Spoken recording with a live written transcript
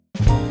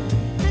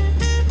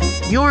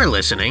You're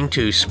listening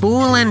to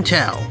Spool and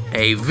Tell,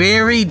 a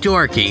very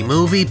dorky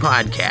movie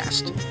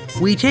podcast.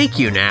 We take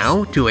you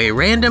now to a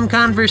random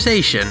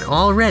conversation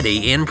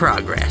already in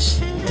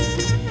progress.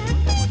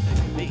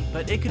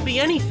 But it could be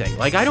anything.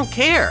 Like, I don't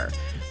care.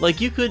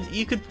 Like, you could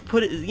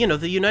put it,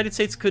 the United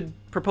States could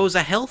propose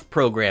a health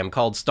program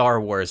called Star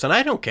Wars, and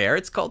I don't care.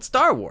 It's called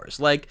Star Wars.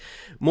 Like,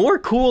 more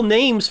cool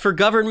names for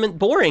government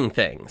boring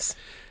things.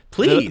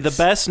 Please. The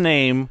best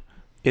name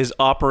is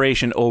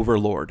Operation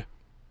Overlord.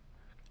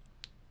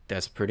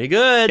 That's pretty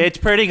good. It's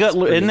pretty good,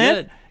 isn't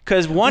it?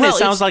 Because it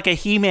sounds like a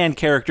He-Man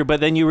character, but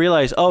then you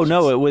realize, oh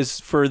no, it was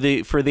for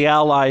the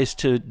Allies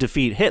to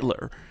defeat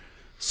Hitler.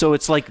 So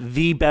it's like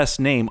the best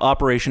name,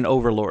 Operation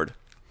Overlord.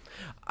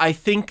 I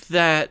think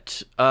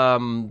that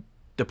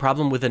the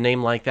problem with a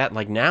name like that,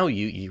 like now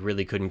you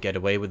really couldn't get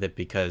away with it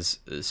because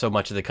so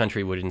much of the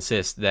country would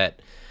insist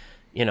that,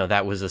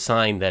 that was a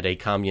sign that a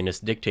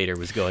communist dictator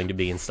was going to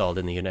be installed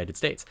in the United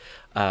States,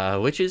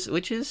 which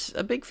is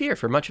a big fear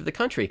for much of the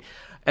country.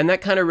 And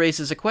that kind of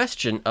raises a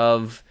question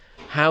of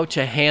how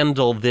to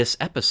handle this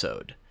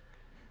episode.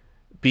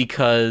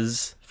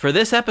 Because for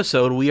this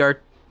episode, we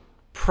are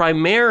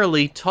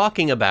primarily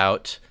talking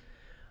about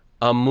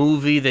a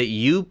movie that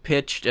you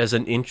pitched as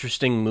an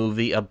interesting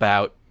movie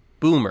about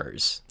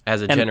boomers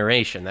as a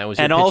generation. That was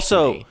your pitch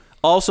to me.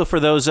 Also for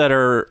those that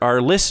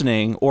are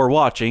listening or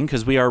watching,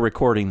 because we are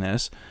recording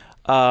this,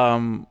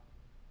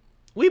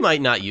 we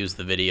might not use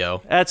the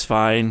video. That's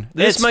fine.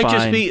 This might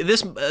just be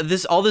this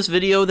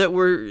video that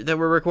we're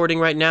recording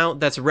right now.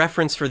 That's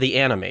reference for the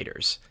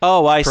animators.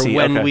 Oh, I see. For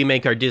when we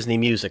make our Disney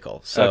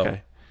musical. So.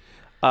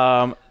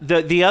 Okay.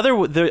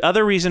 The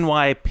other reason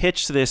why I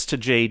pitched this to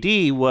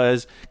JD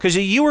was because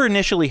you were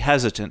initially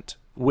hesitant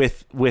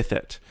with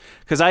it.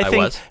 Because I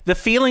think the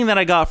feeling that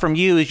I got from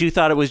you is you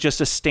thought it was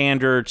just a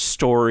standard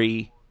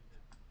story.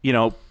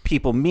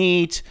 People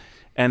meet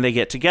and they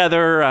get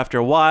together after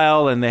a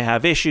while and they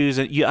have issues.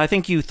 And I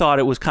think you thought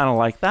it was kind of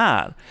like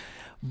that.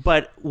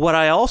 But what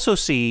I also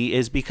see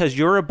is because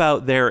you're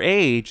about their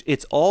age,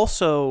 it's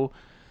also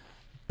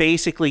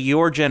basically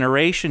your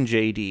generation,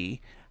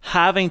 JD,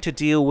 having to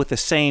deal with the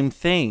same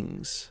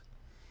things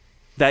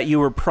that you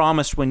were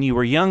promised when you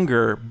were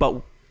younger,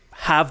 but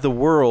have the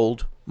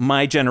world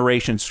my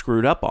generation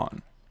screwed up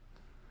on.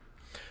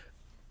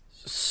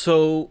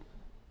 So,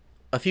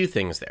 a few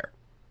things there.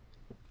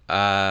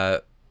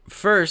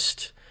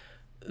 First,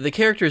 the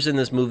characters in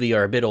this movie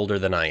are a bit older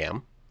than I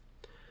am,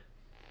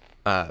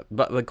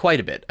 but quite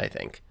a bit, I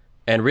think.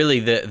 And really,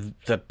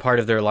 the part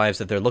of their lives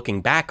that they're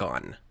looking back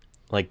on,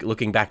 like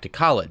looking back to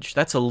college,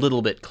 that's a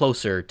little bit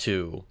closer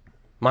to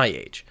my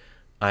age.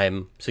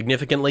 I'm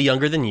significantly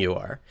younger than you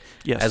are.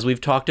 Yes. As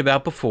we've talked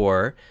about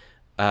before,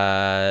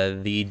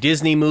 the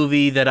Disney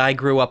movie that I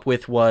grew up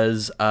with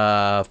was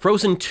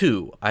Frozen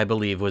 2, I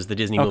believe, was the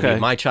Disney movie of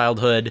my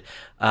childhood.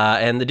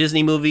 And the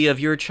Disney movie of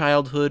your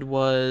childhood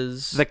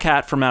was... The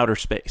Cat from Outer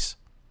Space.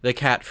 The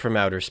Cat from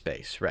Outer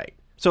Space, right.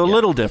 So a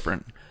little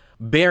different.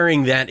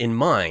 Bearing that in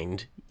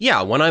mind,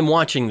 yeah, when I'm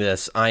watching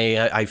this,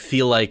 I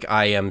feel like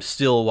I am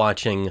still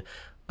watching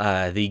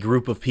the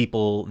group of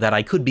people that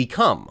I could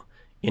become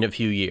in a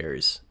few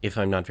years, if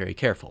I'm not very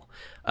careful.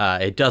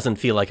 It doesn't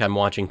feel like I'm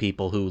watching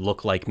people who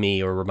look like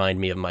me or remind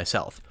me of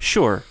myself.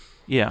 Sure,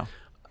 yeah.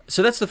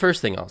 So that's the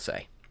first thing I'll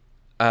say.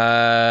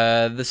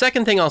 The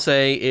second thing I'll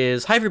say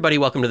is, hi everybody,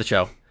 welcome to the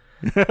show.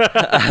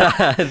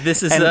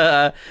 This is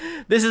a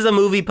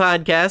movie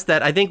podcast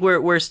that I think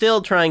we're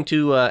still trying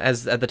to,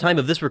 as at the time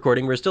of this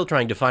recording, we're still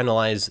trying to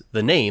finalize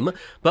the name,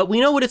 but we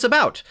know what it's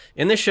about.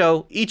 In this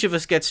show, each of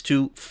us gets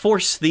to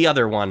force the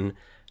other one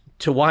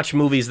to watch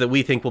movies that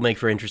we think will make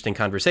for interesting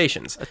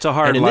conversations. It's a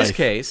hard life. And in this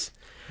case,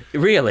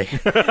 really,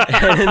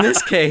 and in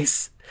this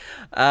case,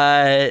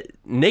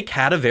 Nick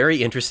had a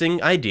very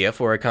interesting idea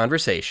for a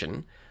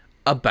conversation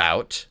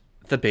about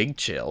The Big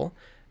Chill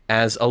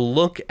as a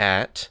look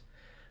at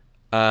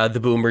the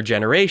boomer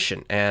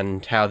generation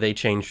and how they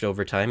changed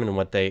over time and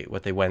what they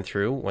went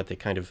through, what they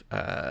kind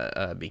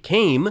of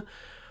became.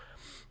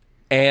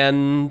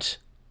 And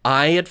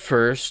I at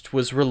first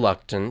was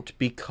reluctant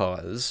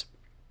because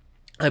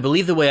I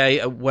believe the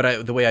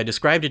way I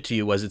described it to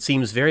you was it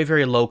seems very,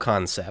 very low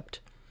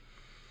concept.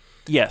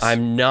 Yes.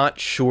 I'm not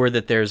sure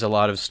that there's a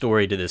lot of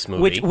story to this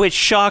movie. Which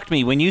shocked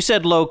me. When you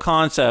said low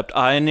concept,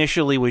 I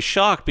initially was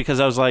shocked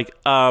because I was like,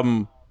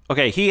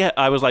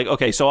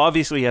 okay, so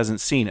obviously he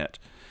hasn't seen it.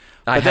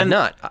 I had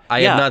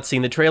not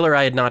seen the trailer.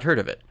 I had not heard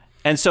of it.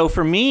 And so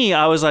for me,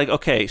 I was like,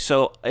 okay,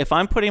 so if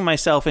I'm putting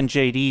myself in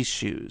JD's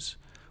shoes,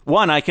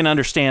 one, I can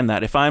understand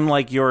that. If I'm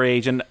like your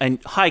age, and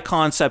high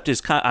concept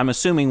is, I'm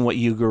assuming what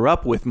you grew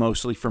up with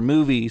mostly for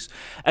movies,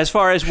 as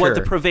far as what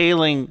the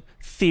prevailing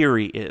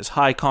theory is,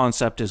 high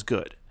concept is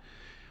good.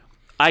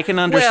 I can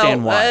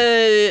understand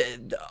why.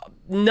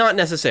 Not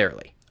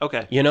necessarily.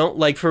 Okay.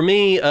 Like for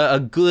me, a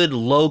good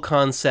low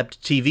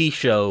concept TV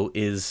show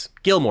is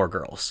Gilmore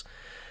Girls.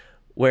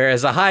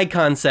 Whereas a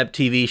high-concept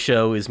TV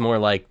show is more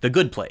like The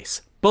Good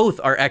Place. Both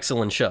are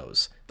excellent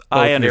shows.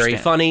 Both very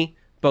funny,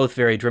 both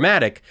very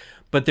dramatic.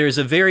 But there's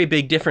a very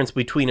big difference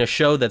between a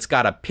show that's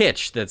got a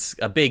pitch, that's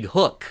a big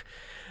hook,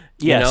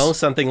 You know,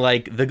 something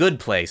like The Good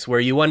Place, where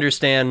you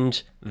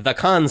understand the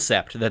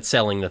concept that's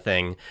selling the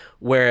thing.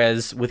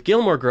 Whereas with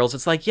Gilmore Girls,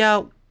 it's like,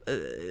 yeah,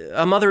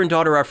 a mother and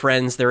daughter are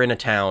friends. They're in a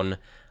town.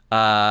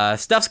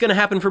 Stuff's going to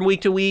happen from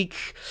week to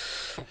week.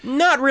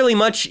 Not really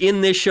much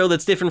in this show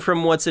that's different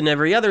from what's in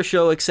every other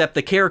show, except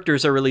the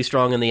characters are really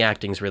strong and the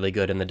acting's really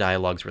good and the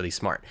dialogue's really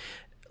smart.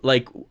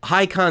 Like,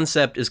 high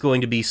concept is going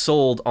to be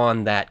sold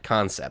on that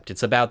concept.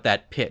 It's about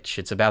that pitch.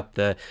 It's about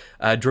the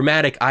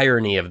dramatic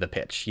irony of the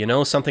pitch. You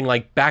know, something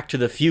like Back to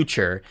the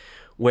Future,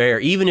 where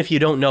even if you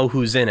don't know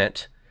who's in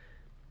it,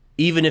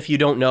 even if you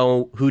don't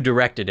know who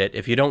directed it,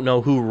 if you don't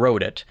know who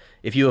wrote it,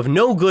 if you have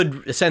no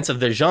good sense of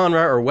the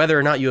genre or whether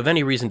or not you have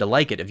any reason to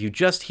like it, if you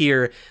just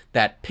hear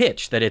that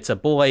pitch, that it's a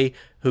boy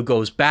who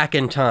goes back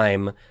in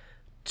time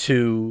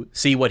to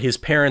see what his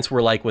parents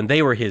were like when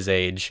they were his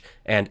age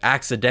and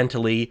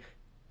accidentally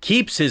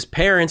keeps his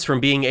parents from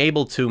being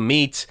able to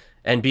meet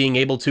and being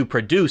able to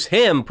produce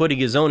him, putting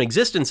his own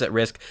existence at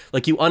risk,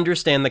 like, you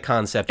understand the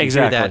concept, you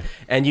hear that,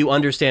 and you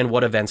understand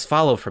what events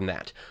follow from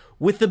that.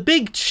 With The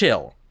Big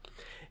Chill,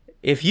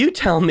 if you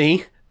tell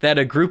me that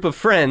a group of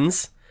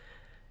friends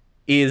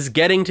is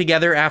getting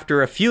together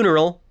after a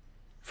funeral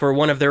for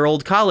one of their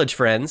old college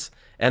friends,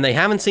 and they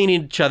haven't seen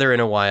each other in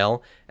a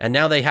while, and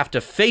now they have to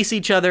face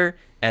each other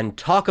and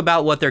talk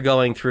about what they're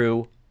going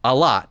through a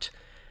lot,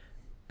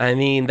 I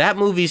mean, that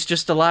movie's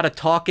just a lot of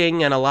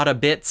talking and a lot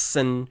of bits,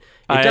 and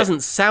it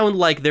doesn't sound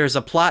like there's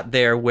a plot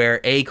there where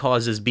A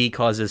causes B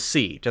causes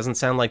C. It doesn't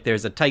sound like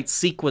there's a tight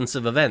sequence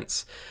of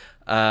events.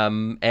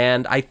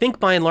 And I think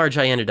by and large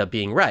I ended up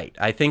being right.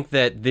 I think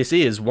that this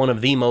is one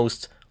of the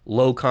most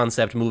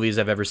low-concept movies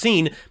I've ever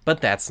seen,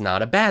 but that's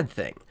not a bad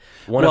thing.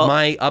 One of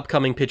my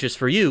upcoming pitches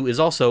for you is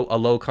also a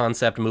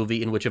low-concept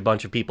movie in which a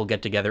bunch of people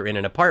get together in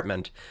an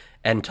apartment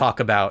and talk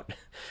about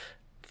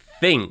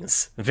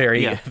things,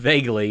 very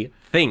vaguely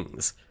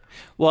things.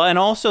 Well, and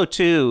also,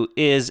 too,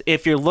 is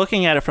if you're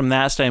looking at it from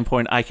that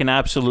standpoint, I can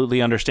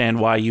absolutely understand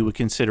why you would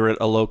consider it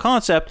a low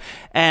concept,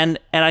 and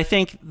I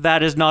think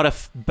that is not a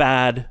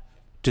bad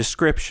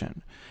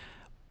description.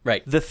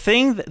 Right.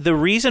 The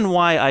reason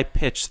why I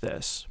pitched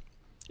this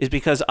is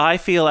because I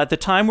feel at the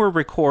time we're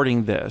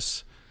recording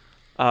this,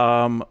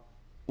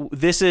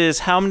 this is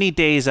how many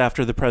days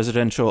after the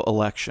presidential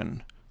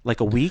election? Like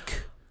a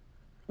week?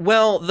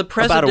 Well, the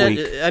president, about a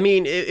week. I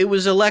mean, it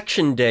was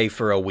election day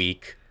for a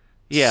week.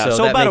 Yeah,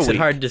 so that about makes a week. It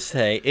hard to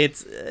say.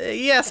 It's,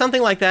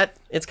 something like that.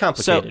 It's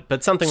complicated,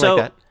 but something like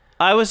that.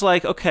 I was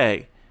like,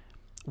 okay,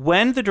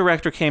 when the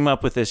director came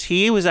up with this,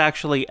 he was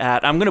actually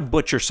I'm going to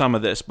butcher some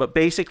of this, but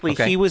basically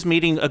he was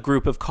meeting a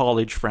group of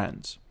college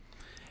friends.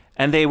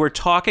 And they were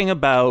talking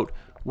about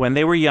when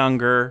they were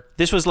younger.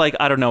 This was like,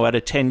 I don't know, at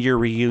a 10-year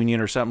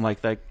reunion or something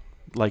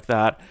like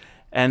that.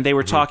 And they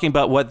were talking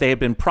about what they had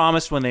been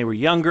promised when they were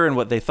younger and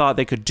what they thought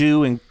they could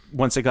do and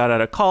once they got out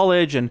of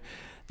college. And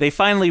they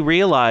finally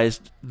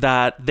realized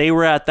that they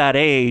were at that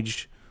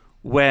age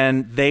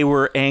when they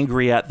were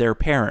angry at their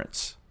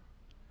parents.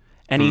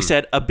 And he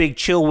said, a big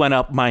chill went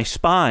up my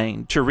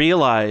spine to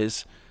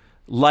realize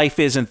life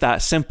isn't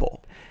that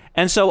simple.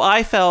 And so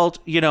I felt,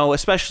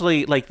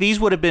 especially like these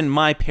would have been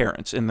my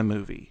parents in the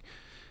movie.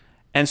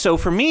 And so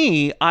for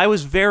me, I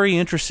was very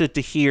interested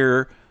to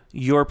hear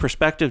your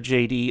perspective,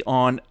 JD,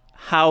 on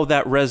how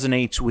that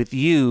resonates with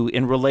you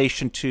in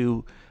relation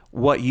to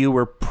what you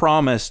were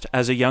promised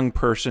as a young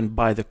person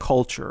by the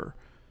culture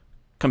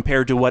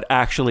compared to what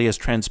actually has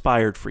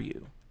transpired for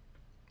you.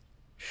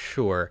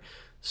 Sure.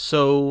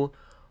 So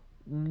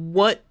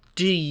what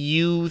do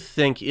you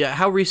think?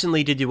 How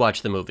recently did you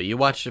watch the movie? You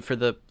watched it for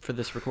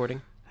this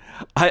recording?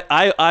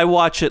 I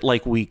watch it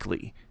like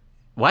weekly.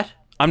 What?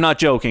 I'm not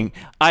joking.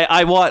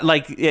 I watch,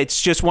 like,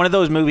 it's just one of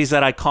those movies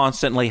that I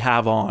constantly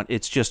have on.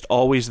 It's just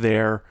always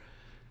there.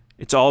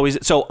 It's always,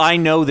 so I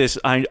know this.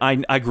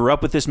 I grew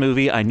up with this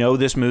movie. I know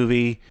this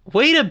movie.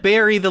 Way to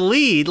bury the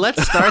lead.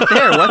 Let's start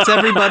there. What's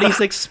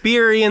everybody's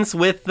experience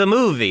with the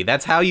movie?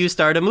 That's how you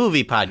start a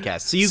movie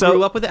podcast. So you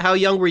grew up with it. How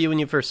young were you when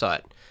you first saw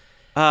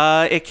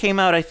it? It came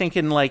out, I think,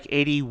 in like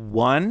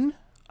 81,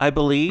 I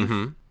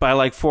believe. By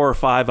like 4 or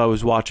 5, I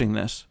was watching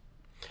this.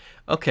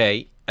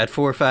 Okay. At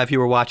 4 or 5, you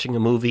were watching a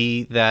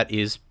movie that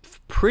is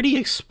pretty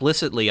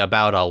explicitly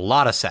about a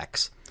lot of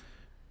sex.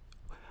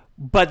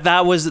 But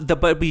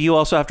but you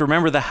also have to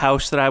remember the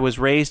house that I was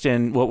raised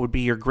in, what would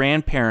be your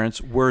grandparents,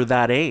 were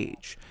that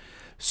age.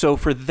 So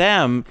for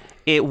them,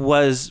 it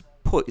was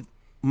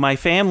my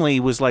family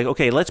was like,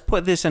 okay, let's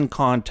put this in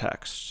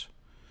context.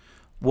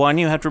 One,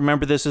 you have to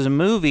remember this is a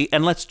movie,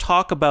 and let's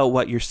talk about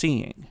what you're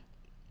seeing.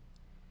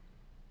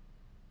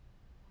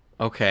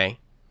 Okay.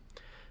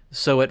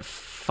 So at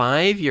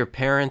 5, your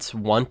parents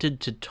wanted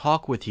to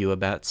talk with you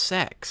about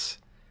sex.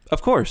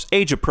 Of course,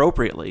 age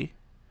appropriately.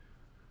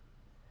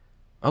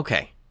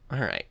 Okay, all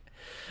right.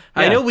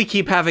 Yeah. I know we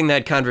keep having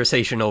that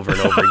conversation over and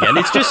over again.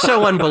 It's just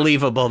so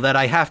unbelievable that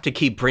I have to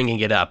keep bringing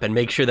it up and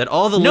make sure that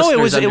all the listeners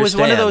understand. No, it was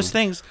one of those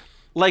things.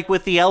 Like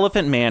with The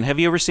Elephant Man. Have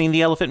you ever seen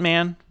The Elephant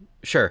Man?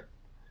 Sure.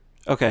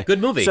 Okay.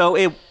 Good movie. So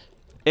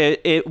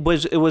it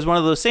was one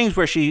of those things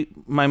where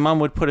my mom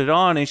would put it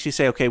on and she'd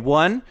say, okay,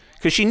 one,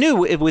 because she knew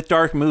with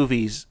dark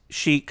movies,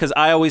 because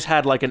I always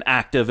had like an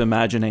active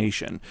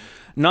imagination,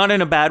 not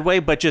in a bad way,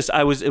 but just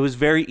it was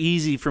very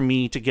easy for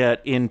me to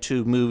get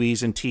into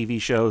movies and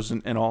TV shows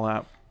and all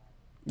that.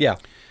 Yeah.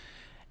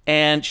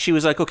 And she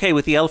was like, okay,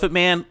 with The Elephant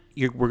Man,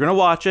 we're going to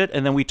watch it.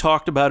 And then we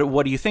talked about it.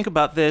 What do you think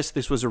about this?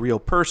 This was a real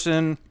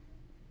person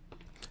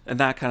and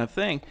that kind of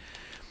thing.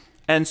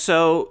 And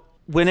so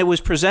when it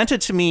was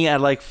presented to me at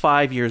like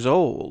 5 years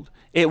old,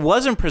 it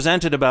wasn't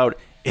presented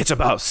it's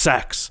about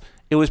sex.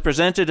 It was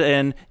presented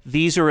in,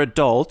 these are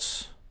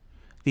adults.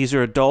 These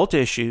are adult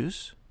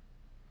issues.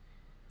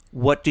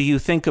 What do you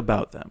think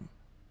about them?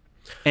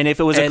 And if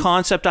it was a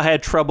concept I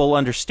had trouble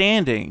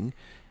understanding,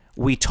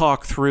 we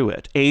talk through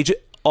it.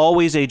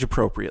 Always age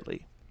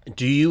appropriately.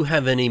 Do you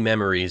have any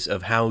memories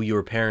of how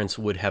your parents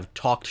would have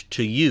talked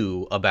to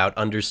you about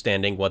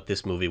understanding what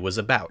this movie was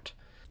about?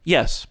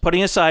 Yes,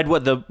 putting aside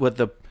what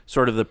the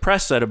sort of the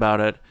press said about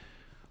it,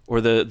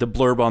 or the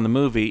blurb on the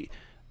movie,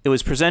 it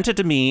was presented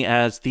to me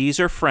as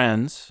these are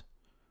friends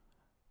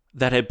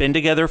that had been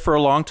together for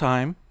a long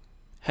time,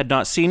 had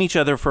not seen each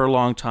other for a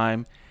long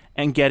time,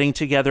 and getting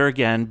together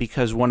again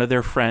because one of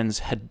their friends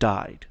had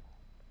died.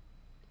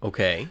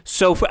 Okay.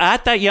 So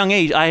at that young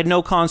age, I had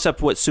no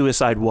concept what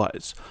suicide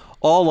was.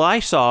 All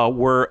I saw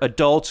were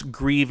adults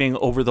grieving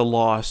over the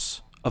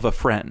loss of a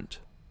friend.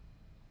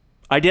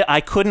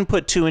 I couldn't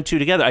put two and two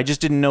together. I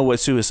just didn't know what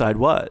suicide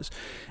was.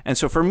 And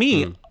so for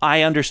me,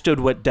 I understood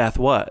what death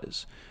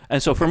was.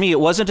 And so for me, it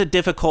wasn't a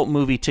difficult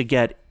movie to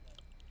get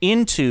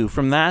into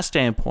from that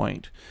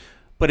standpoint,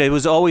 but it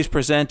was always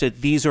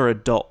presented, these are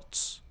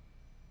adults.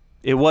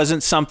 It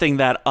wasn't something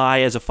that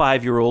I, as a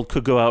 5-year-old,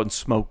 could go out and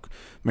smoke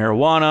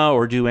marijuana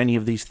or do any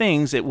of these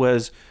things. It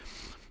was,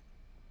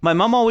 my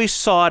mom always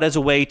saw it as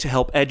a way to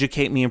help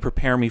educate me and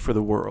prepare me for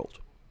the world.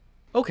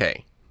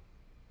 Okay.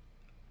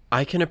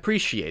 I can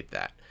appreciate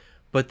that.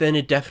 But then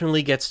it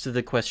definitely gets to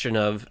the question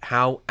of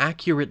how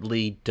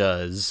accurately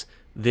does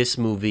this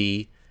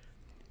movie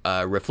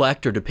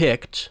reflect or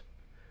depict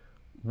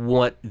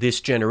what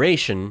this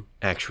generation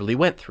actually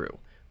went through,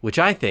 which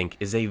I think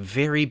is a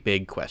very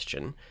big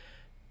question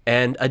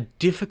and a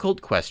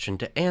difficult question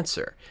to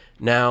answer.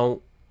 Now,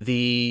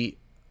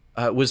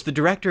 was the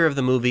director of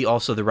the movie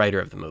also the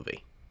writer of the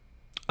movie?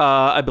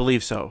 I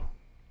believe so.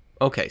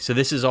 Okay, so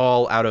this is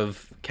all out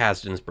of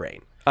Kasdan's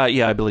brain.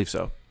 Yeah, I believe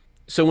so.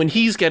 So when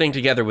he's getting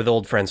together with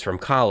old friends from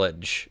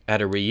college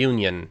at a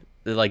reunion,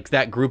 like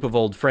that group of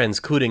old friends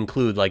could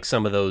include like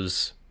some of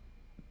those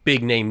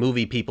big name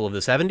movie people of the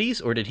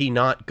 70s, or did he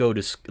not go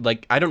to,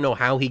 like, I don't know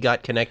how he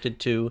got connected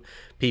to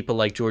people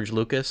like George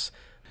Lucas.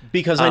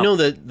 Because I know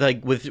that,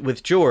 like,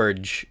 with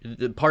George,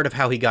 part of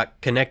how he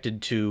got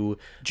connected to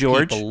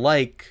people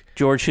like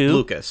George who?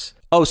 Lucas.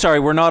 Oh, sorry,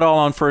 we're not all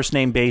on first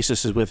name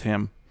basis with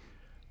him.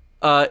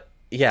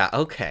 Yeah,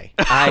 okay.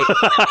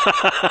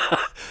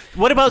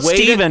 What about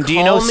Steven? Do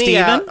you know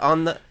Steven?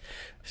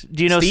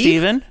 Do you know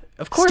Steven?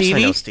 Of course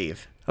Stevie? I know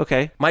Steve.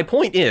 Okay. My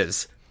point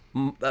is,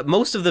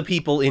 most of the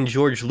people in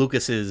George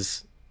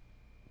Lucas's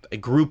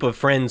group of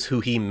friends who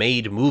he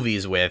made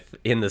movies with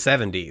in the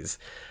 70s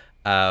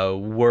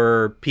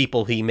were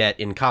people he met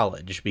in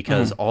college,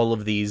 because all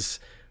of these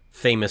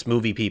famous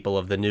movie people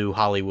of the new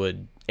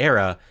Hollywood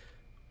era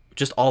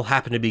just all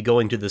happen to be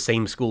going to the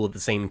same school at the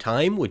same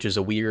time, which is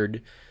a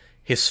weird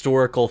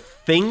historical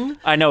thing.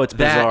 I know, it's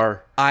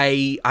bizarre.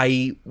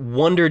 I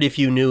wondered if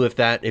you knew if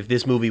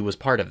this movie was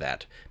part of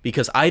that,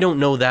 because I don't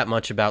know that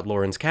much about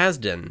Lawrence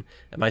Kasdan.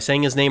 Am I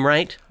saying his name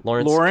right?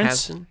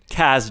 Lawrence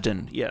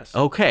Kasdan, yes.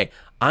 Okay.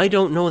 I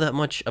don't know that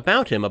much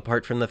about him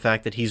apart from the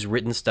fact that he's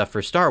written stuff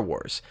for Star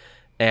Wars.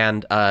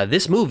 And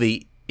this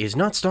movie is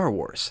not Star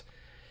Wars.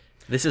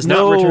 This is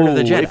not Return of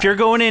the Jedi. If you're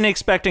going in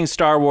expecting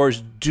Star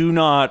Wars, do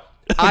not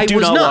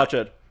watch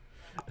it.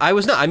 I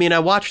was not. I mean, I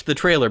watched the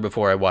trailer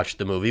before I watched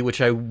the movie,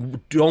 which I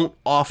don't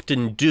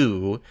often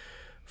do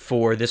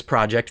for this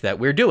project that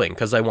we're doing,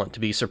 because I want to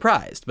be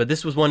surprised. But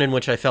this was one in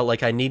which I felt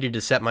like I needed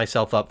to set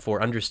myself up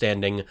for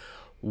understanding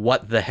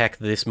what the heck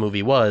this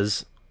movie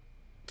was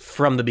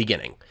from the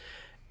beginning.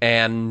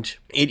 And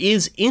it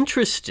is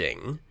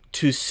interesting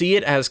to see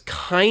it as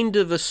kind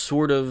of a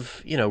sort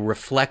of,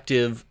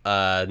 reflective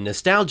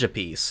nostalgia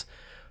piece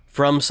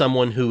from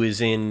someone who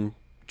is in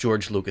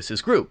George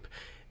Lucas's group.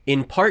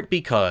 In part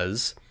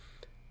because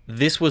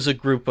this was a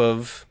group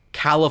of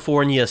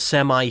California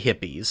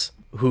semi-hippies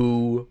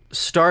who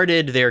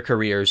started their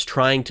careers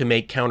trying to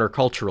make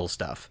countercultural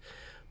stuff,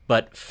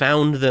 but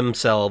found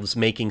themselves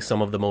making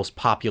some of the most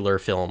popular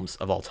films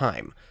of all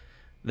time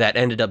that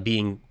ended up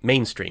being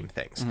mainstream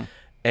things. Mm-hmm.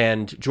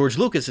 And George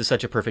Lucas is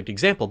such a perfect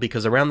example,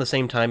 because around the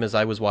same time as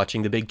I was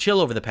watching The Big Chill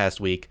over the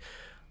past week,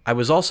 I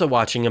was also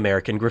watching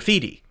American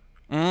Graffiti,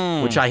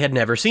 which I had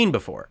never seen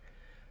before.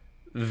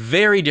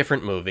 Very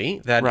different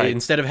movie that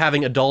instead of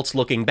having adults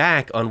looking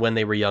back on when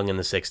they were young in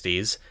the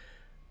 60s,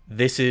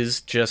 this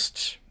is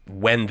just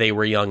when they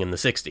were young in the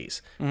 60s.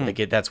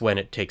 That's when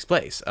it takes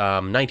place.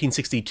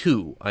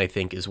 1962, I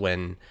think, is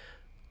when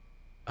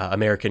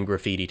American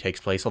Graffiti takes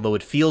place, although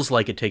it feels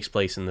like it takes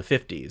place in the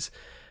 50s,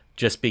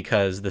 just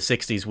because the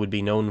 60s would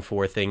be known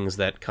for things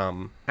that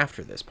come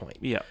after this point.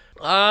 Yeah.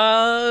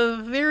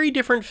 Very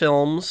different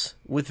films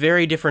with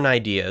very different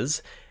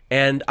ideas,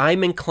 and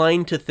I'm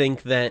inclined to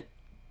think that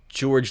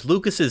George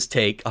Lucas's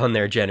take on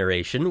their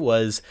generation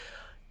was,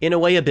 in a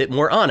way, a bit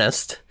more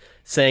honest,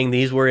 saying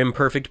these were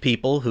imperfect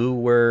people who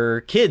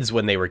were kids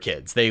when they were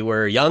kids. They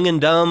were young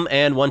and dumb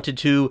and wanted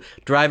to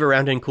drive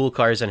around in cool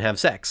cars and have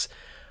sex.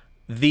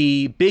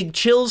 The Big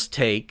Chill's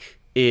take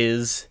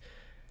is,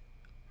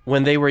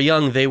 when they were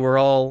young, they were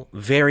all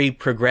very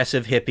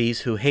progressive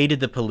hippies who hated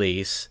the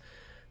police,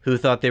 who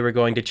thought they were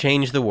going to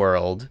change the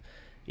world.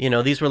 You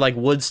know, these were like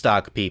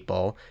Woodstock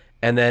people.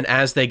 And then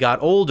as they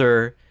got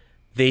older,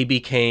 they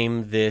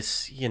became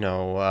this,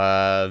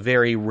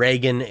 very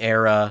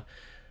Reagan-era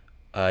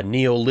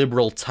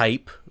neoliberal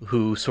type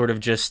who sort of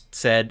just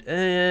said,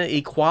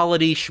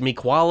 equality,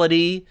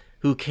 schmequality,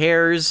 who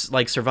cares,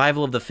 like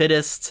survival of the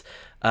fittest,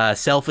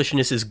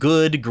 selfishness is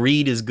good,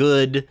 greed is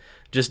good,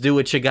 just do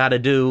what you gotta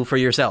do for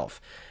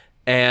yourself.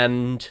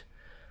 And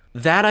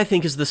that, I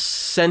think, is the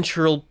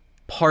central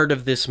part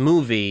of this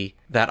movie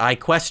that I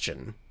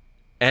question,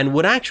 and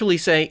would actually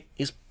say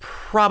is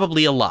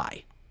probably a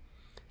lie.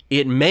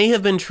 It may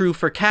have been true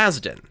for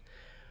Kasdan,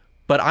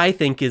 but I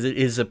think it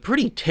is a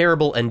pretty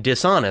terrible and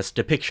dishonest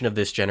depiction of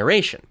this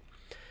generation.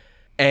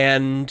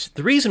 And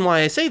the reason why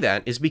I say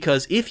that is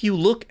because if you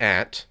look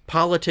at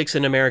politics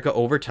in America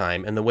over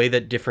time and the way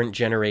that different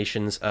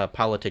generations'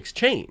 politics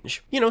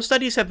change,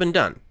 studies have been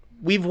done.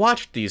 We've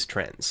watched these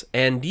trends.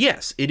 And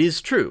yes, it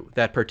is true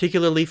that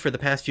particularly for the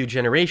past few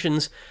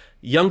generations,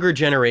 younger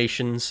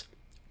generations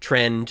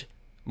trend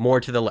more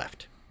to the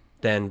left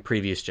than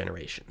previous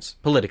generations,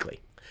 politically.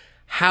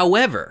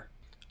 However,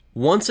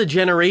 once a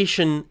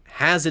generation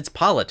has its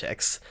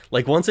politics,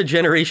 like once a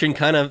generation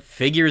kind of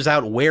figures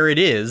out where it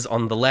is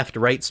on the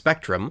left-right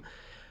spectrum,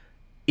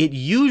 it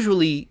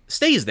usually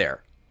stays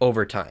there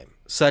over time,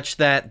 such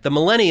that the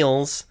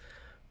millennials,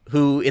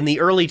 who in the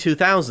early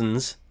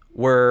 2000s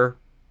were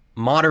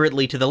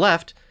moderately to the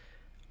left,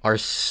 are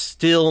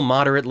still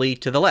moderately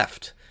to the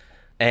left.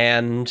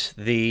 And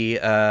the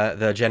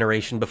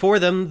generation before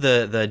them,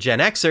 the Gen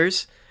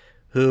Xers,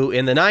 who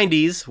in the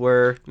 90s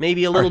were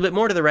maybe a little bit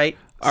more to the right,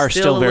 are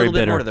still very a little bit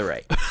bitter. more to the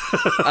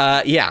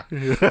right. Yeah.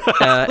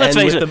 Let's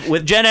face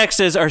it, Gen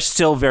X's are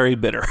still very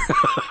bitter.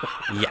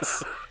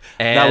 Yes.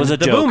 And that was a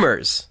joke.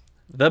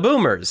 The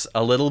boomers,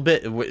 a little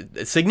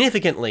bit,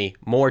 significantly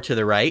more to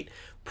the right,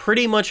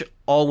 pretty much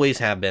always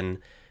have been.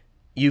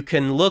 You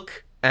can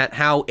look at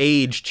how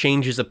age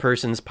changes a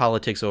person's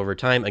politics over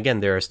time.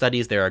 Again, there are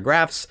studies, there are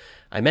graphs.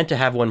 I meant to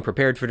have one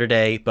prepared for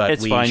today, but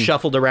we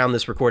shuffled around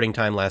this recording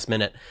time last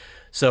minute.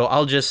 So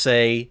I'll just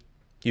say,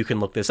 you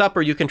can look this up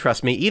or you can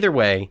trust me. Either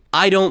way,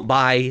 I don't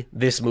buy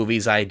this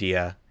movie's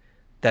idea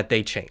that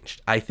they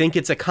changed. I think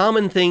it's a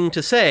common thing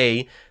to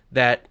say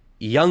that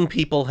young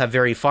people have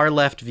very far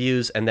left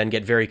views and then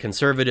get very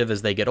conservative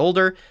as they get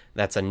older.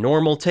 That's a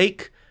normal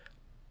take,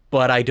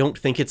 but I don't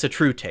think it's a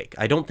true take.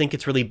 I don't think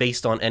it's really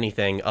based on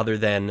anything other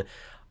than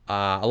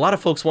a lot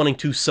of folks wanting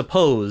to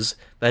suppose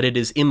that it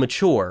is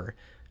immature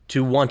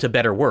to want a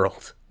better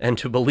world and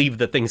to believe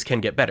that things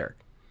can get better.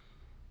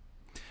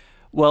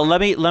 Well,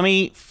 let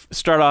me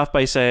start off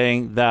by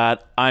saying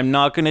that I'm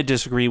not going to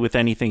disagree with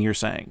anything you're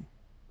saying.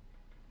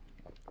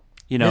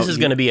 This is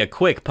going to be a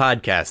quick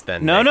podcast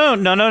then. No.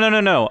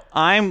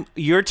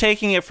 You're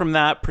taking it from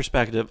that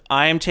perspective.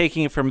 I am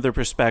taking it from the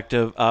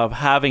perspective of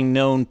having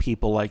known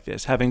people like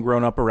this, having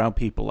grown up around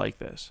people like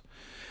this.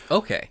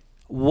 Okay.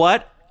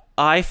 What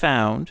I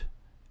found,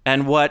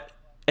 and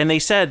they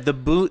said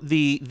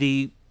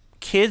the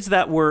kids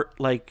that were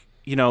like,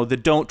 the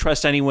don't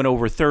trust anyone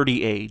over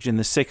 30 age in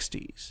the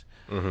 60s.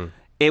 Mm-hmm.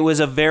 It was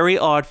a very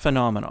odd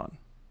phenomenon.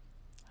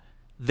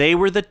 They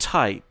were the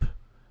type,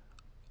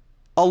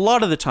 a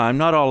lot of the time,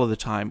 not all of the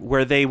time,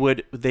 where they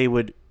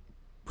would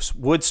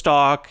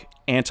Woodstock,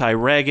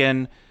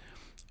 anti-Reagan,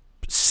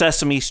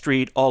 Sesame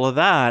Street, all of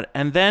that.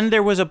 And then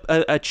there was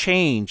a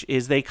change,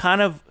 is they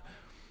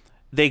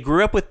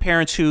grew up with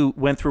parents who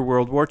went through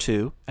World War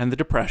II and the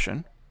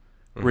Depression,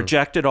 mm-hmm.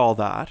 rejected all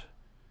that,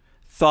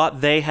 thought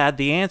they had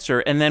the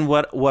answer. And then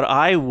what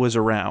I was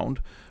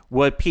around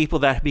were people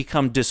that had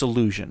become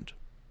disillusioned.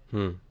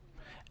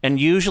 And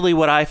usually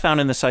what I found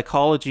in the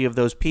psychology of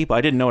those people,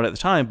 I didn't know it at the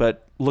time,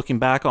 but looking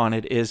back on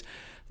it, is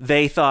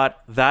they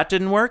thought, that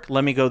didn't work,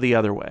 let me go the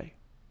other way.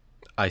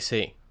 I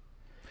see.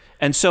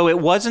 And so it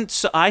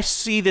wasn't, I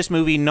see this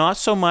movie not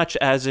so much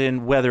as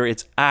in whether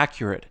it's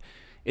accurate.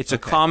 It's a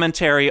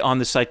commentary on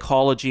the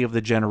psychology of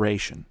the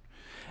generation.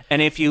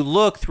 And if you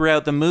look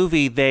throughout the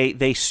movie,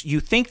 you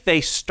think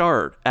they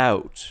start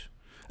out,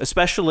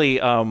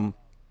 especially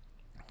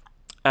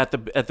at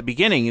the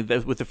beginning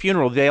with the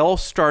funeral, they all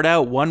start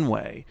out one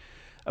way.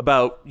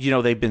 About,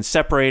 they've been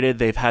separated,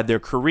 they've had their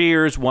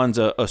careers. One's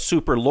a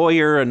super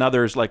lawyer,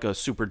 another's like a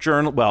super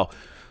journalist. Well,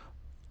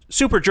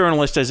 super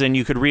journalist as in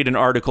you could read an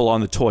article on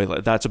the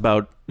toilet. That's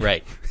about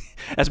right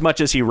as much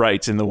as he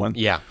writes in the one.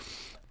 Yeah.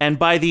 And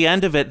by the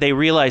end of it, they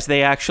realize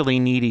they actually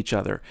need each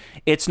other.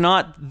 It's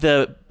not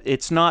the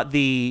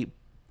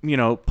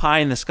pie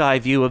in the sky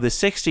view of the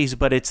 60s,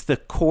 but it's the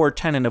core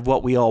tenet of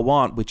what we all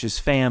want, which is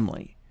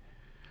family.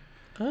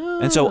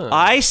 And so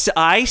I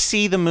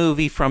see the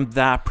movie from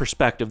that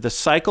perspective, the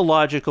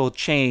psychological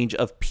change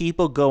of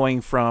people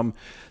going from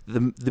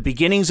the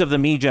beginnings of the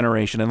me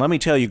generation. And let me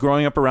tell you,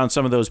 growing up around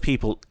some of those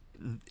people,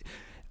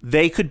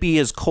 they could be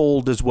as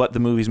cold as what the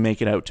movies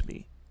make it out to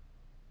be.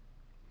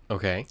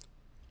 Okay.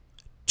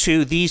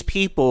 To these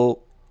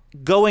people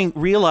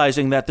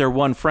realizing that their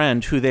one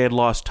friend who they had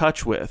lost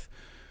touch with,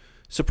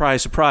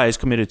 surprise, surprise,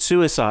 committed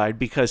suicide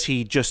because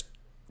he just,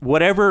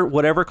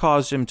 whatever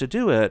caused him to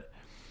do it,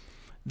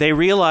 they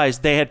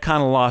realized they had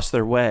kind of lost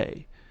their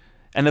way.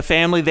 And the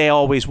family they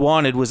always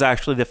wanted was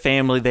actually the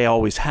family they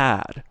always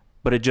had,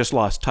 but had just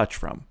lost touch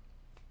from.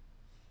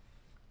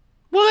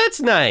 Well,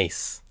 that's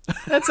nice.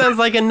 That sounds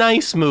like a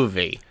nice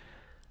movie.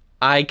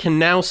 I can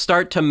now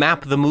start to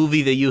map the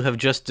movie that you have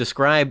just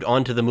described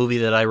onto the movie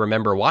that I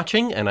remember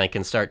watching, and I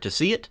can start to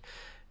see it,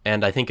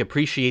 and I think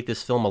appreciate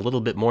this film a little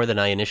bit more than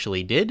I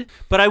initially did.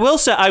 But I will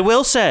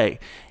say,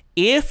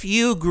 if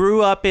you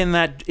grew up in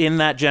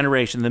that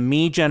generation, the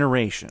me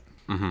generation,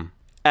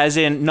 as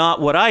in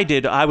not what I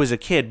did, I was a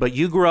kid, but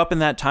you grew up in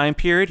that time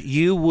period,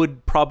 you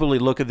would probably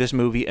look at this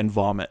movie and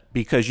vomit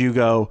because you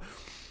go,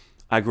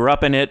 I grew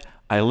up in it,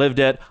 I lived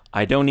it,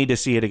 I don't need to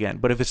see it again.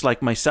 But if it's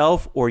like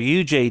myself or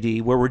you,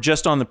 JD, where we're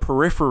just on the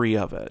periphery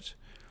of it,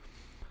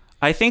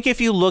 I think if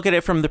you look at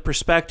it from the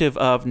perspective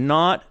of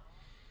not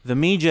the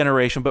me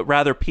generation, but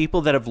rather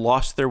people that have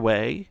lost their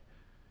way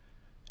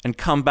and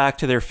come back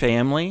to their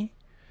family,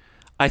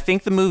 I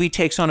think the movie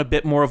takes on a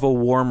bit more of a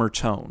warmer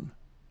tone.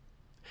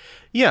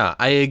 Yeah,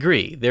 I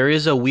agree. There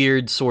is a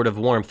weird sort of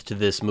warmth to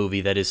this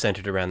movie that is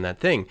centered around that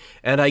thing.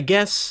 And I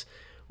guess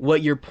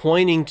what you're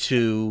pointing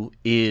to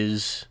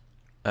is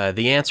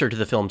the answer to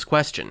the film's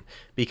question.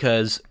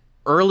 Because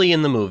early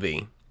in the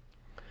movie,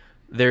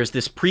 there's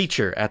this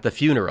preacher at the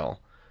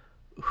funeral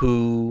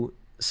who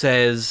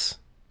says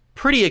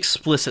pretty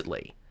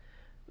explicitly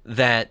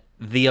that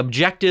the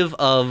objective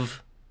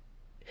of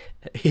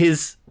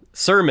his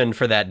sermon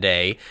for that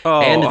day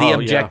and the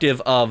objective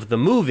of the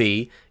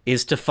movie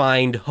is to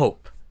find hope.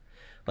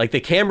 Like,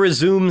 the camera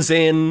zooms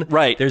in.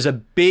 Right. There's a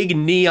big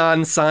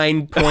neon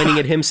sign pointing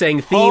at him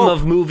saying theme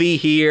of movie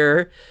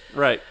here.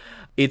 Right.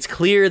 It's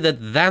clear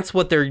that that's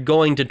what they're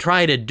going to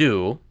try to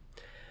do.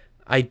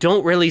 I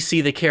don't really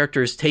see the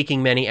characters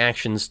taking many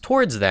actions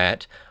towards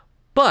that,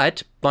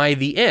 but by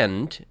the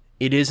end,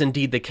 it is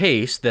indeed the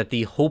case that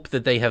the hope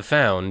that they have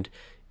found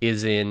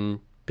is in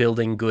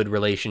building good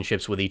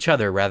relationships with each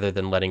other rather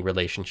than letting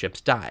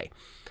relationships die.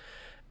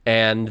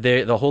 And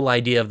the whole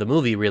idea of the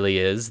movie really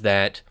is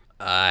that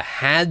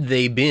had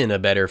they been a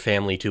better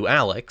family to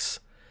Alex,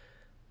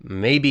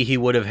 maybe he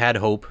would have had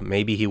hope,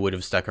 maybe he would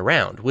have stuck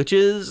around, which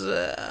is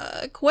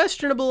a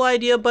questionable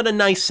idea, but a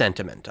nice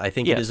sentiment. I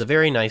think It is a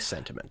very nice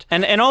sentiment.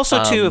 And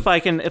also, too, if I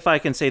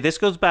can say, this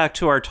goes back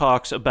to our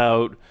talks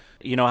about,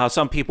 how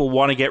some people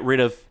want to get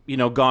rid of,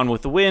 Gone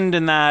with the Wind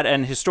and that,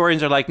 and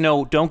historians are like,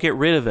 no, don't get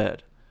rid of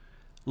it.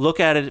 Look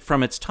at it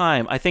from its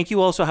time. I think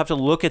you also have to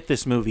look at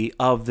this movie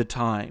of the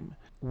time.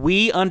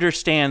 We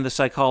understand the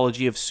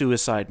psychology of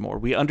suicide more.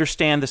 We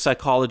understand the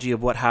psychology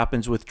of what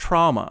happens with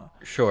trauma.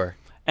 Sure.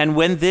 And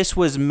when this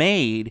was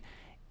made,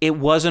 it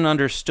wasn't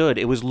understood.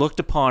 It was looked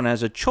upon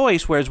as a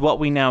choice, whereas what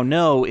we now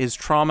know is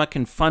trauma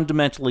can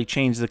fundamentally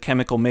change the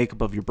chemical makeup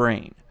of your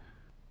brain.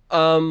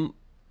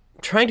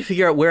 Trying to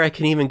figure out where I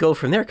can even go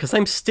from there, because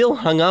I'm still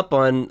hung up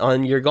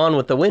on your Gone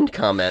with the Wind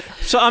comment.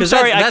 So I'm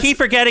sorry, I keep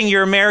forgetting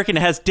you're American.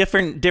 It has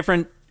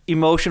different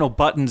emotional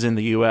buttons in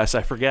the U.S.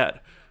 I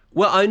forget.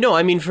 Well, I know.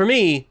 I mean, for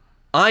me,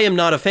 I am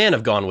not a fan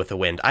of Gone with the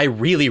Wind. I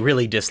really,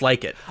 really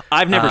dislike it.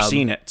 I've never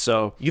seen it,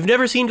 so... You've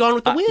never seen Gone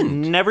with the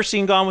Wind? Never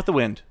seen Gone with the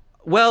Wind.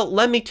 Well,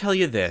 let me tell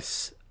you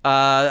this.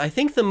 I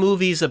think the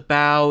movie's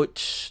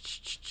about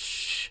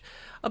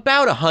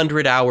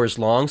 100 hours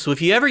long, so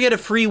if you ever get a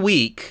free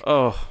week,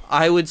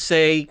 I would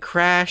say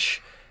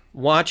crash,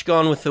 watch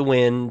Gone with the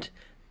Wind,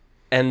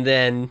 and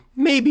then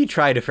maybe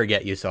try to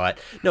forget you saw it.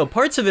 No,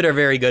 parts of it are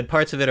very good,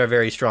 parts of it are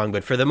very strong,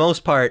 but for the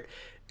most part...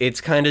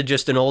 It's kind of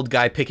just an old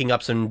guy picking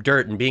up some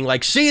dirt and being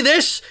like, see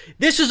this?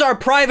 This is our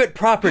private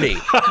property.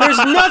 There's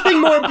nothing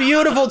more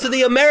beautiful to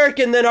the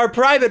American than our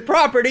private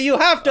property. You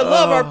have to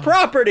love our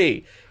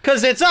property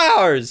because it's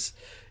ours.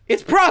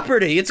 It's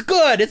property. It's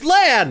good. It's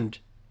land.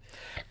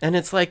 And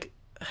it's like,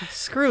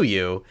 screw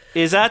you.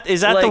 Is that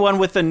like, the one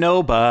with the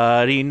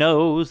nobody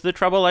knows the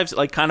trouble I've...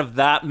 Like kind of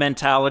that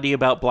mentality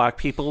about black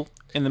people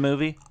in the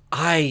movie?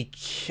 I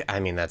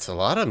mean, that's a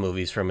lot of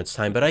movies from its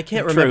time, but I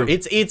can't remember.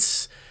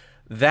 It's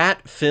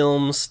that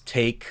film's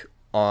take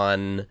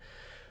on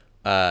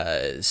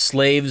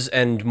slaves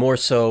and more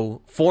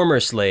so former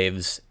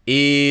slaves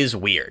is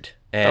weird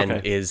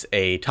and is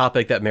a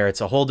topic that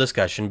merits a whole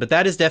discussion. But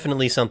that is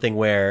definitely something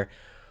where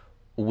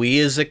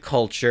we as a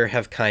culture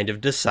have kind of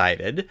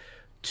decided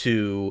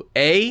to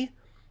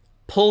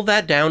pull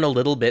that down a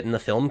little bit in the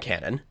film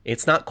canon.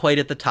 It's not quite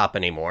at the top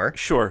anymore.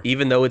 Sure.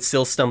 Even though it's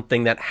still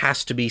something that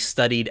has to be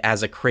studied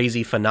as a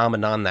crazy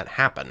phenomenon that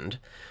happened,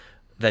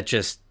 that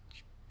just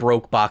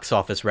broke box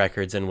office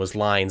records and was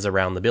lines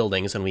around the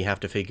buildings, and we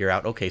have to figure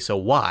out, okay, so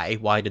why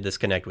did this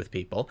connect with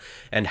people,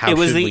 and how it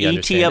was should the we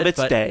understand E.T. of it?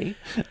 its day.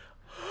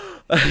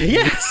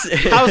 Yes.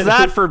 How's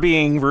that for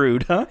being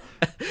rude, huh?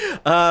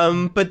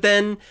 But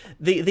then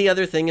the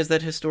other thing is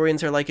that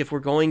historians are like, if we're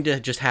going to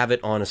just have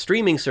it on a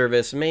streaming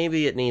service,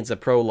 maybe it needs a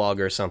prologue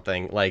or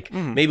something. Like,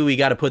 maybe we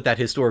got to put that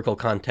historical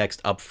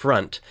context up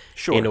front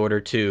in order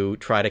to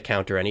try to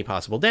counter any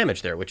possible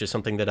damage there, which is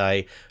something that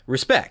I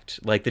respect.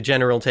 Like, the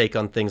general take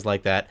on things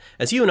like that,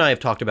 as you and I have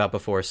talked about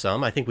before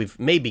some, I think we've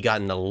maybe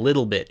gotten a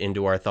little bit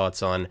into our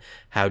thoughts on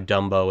how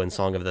Dumbo and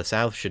Song of the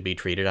South should be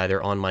treated,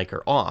 either on mic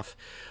or off.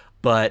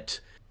 But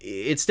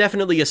it's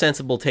definitely a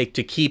sensible take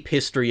to keep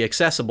history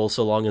accessible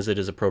so long as it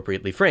is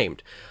appropriately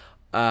framed.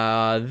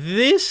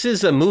 This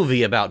is a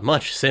movie about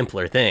much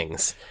simpler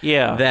things.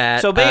 Yeah.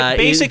 That so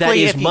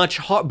basically, is much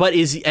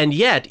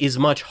is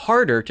much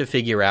harder to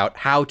figure out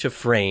how to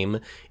frame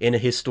in a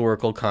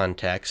historical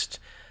context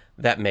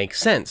that makes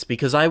sense.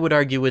 Because I would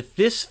argue with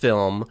this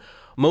film,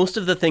 most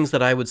of the things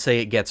that I would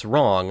say it gets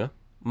wrong,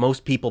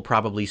 most people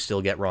probably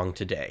still get wrong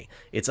today.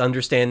 Its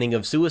understanding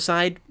of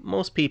suicide,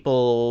 most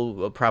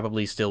people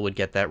probably still would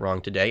get that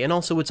wrong today. And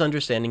also its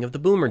understanding of the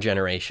boomer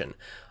generation,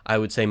 I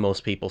would say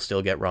most people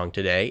still get wrong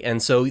today.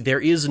 And so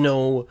there is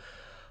no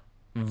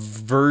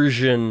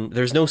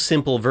there's no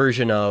simple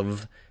version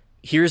of,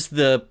 here's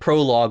the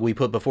prologue we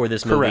put before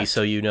this movie. Correct.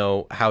 So you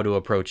know how to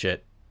approach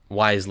it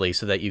wisely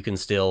so that you can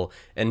still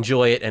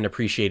enjoy it and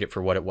appreciate it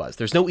for what it was.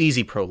 There's no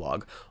easy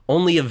prologue,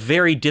 only a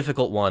very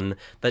difficult one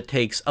that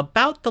takes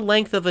about the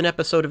length of an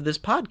episode of this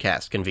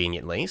podcast,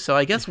 conveniently. So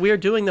I guess we're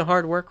doing the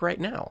hard work right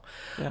now.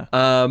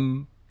 Yeah.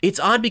 It's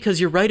odd because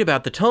you're right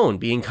about the tone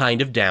being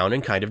kind of down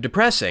and kind of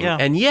depressing. Yeah.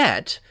 And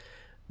yet,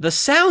 the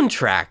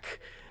soundtrack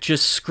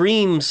just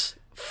screams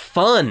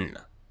fun.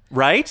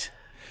 Right?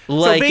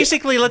 So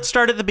basically, let's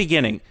start at the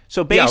beginning.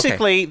 So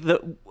basically,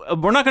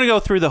 we're not going to go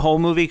through the whole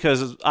movie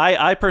because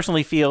I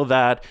personally feel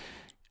that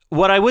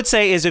what I would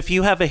say is if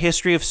you have a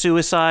history of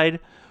suicide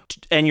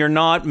and you're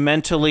not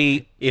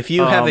mentally if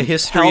you have a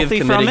history of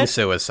committing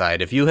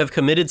suicide, if you have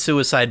committed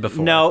suicide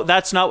before. No,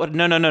 that's not what...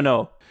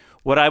 No.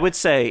 What I would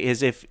say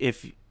is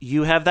if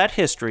you have that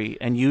history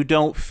and you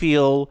don't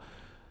feel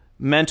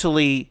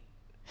mentally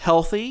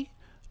healthy,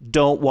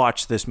 don't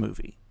watch this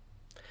movie.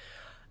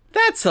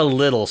 That's a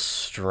little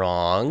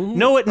strong.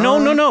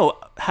 No.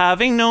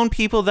 Having known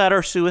people that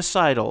are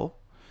suicidal,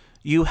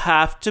 you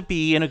have to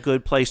be in a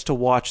good place to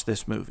watch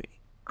this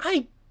movie.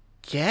 I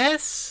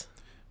guess.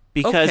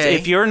 Because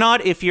if you're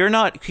not,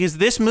 because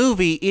this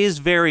movie is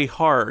very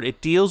hard.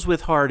 It deals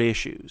with hard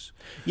issues.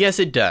 Yes,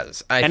 it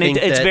does.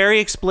 It's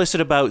very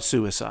explicit about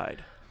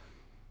suicide.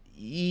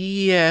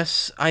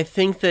 Yes, I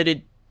think that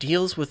it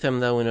deals with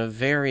them, though, in a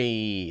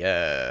very...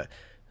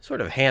 sort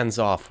of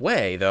hands-off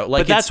way, though.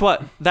 Like,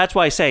 but that's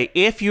why I say,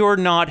 if you're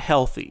not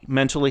healthy,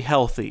 mentally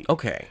healthy,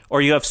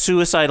 or you have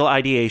suicidal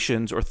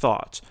ideations or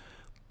thoughts,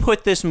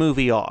 put this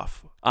movie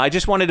off. I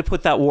just wanted to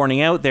put that warning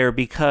out there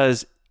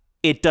because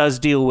it does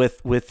deal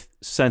with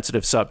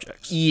sensitive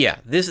subjects. Yeah,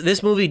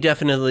 this movie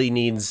definitely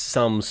needs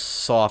some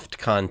soft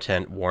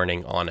content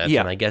warning on it,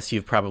 and I guess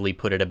you've probably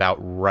put it about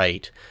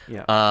right.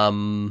 Yeah.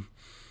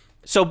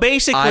 So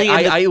basically,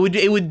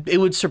 it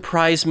would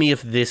surprise me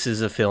if this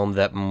is a film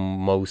that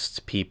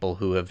most people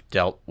who have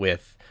dealt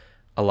with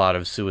a lot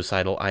of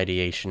suicidal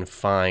ideation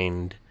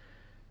find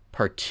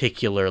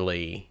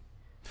particularly.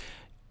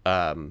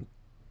 I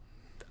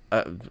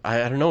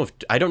don't know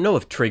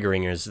if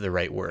triggering is the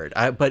right word.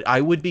 But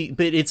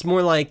it's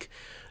more like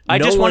I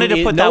just wanted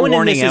to put that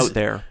warning out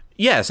there.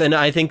 Yes, and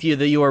I think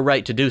that you are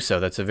right to do so.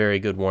 That's a very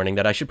good warning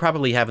that I should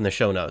probably have in the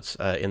show notes,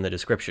 in the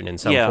description in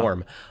some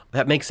form.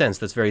 That makes sense.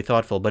 That's very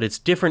thoughtful. But it's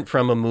different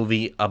from a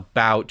movie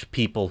about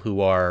people who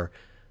are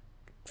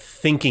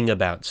thinking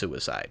about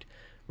suicide,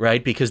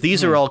 right? Because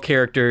these are all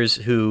characters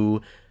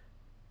who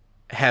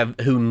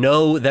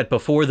know that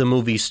before the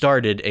movie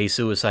started, a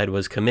suicide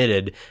was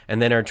committed,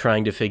 and then are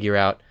trying to figure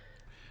out,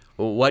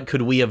 what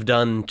could we have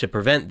done to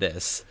prevent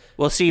this?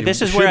 Well, see,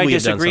 this is where I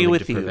disagree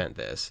with you.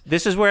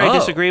 This is where I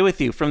disagree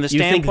with you from the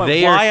standpoint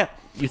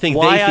you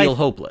think they feel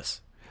hopeless.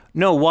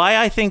 No, why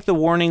I think the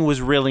warning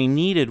was really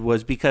needed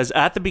was because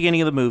at the beginning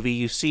of the movie,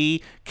 you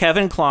see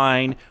Kevin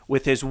Kline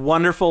with his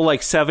wonderful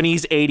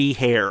 70s, 80s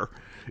hair.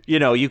 You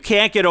know, you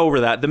can't get over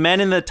that. The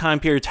men in the time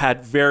periods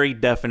had very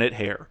definite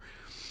hair.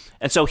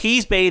 And so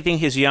he's bathing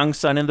his young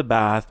son in the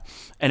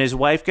bath, and his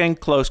wife getting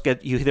close,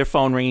 you hear their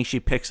phone ringing,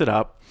 she picks it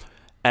up.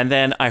 And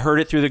then I heard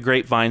it through the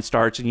grapevine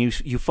starts, and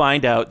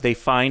they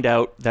find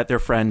out that their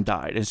friend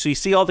died. And so you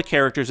see all the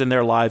characters in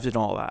their lives and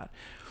all that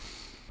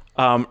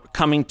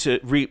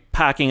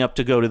packing up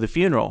to go to the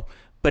funeral.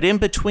 But in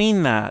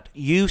between that,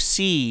 you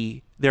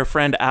see their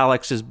friend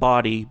Alex's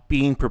body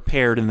being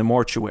prepared in the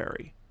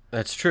mortuary.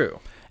 That's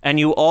true. And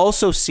you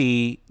also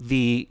see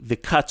the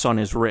cuts on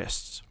his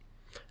wrists.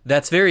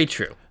 That's very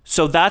true.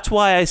 So that's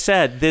why I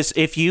said this.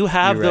 If you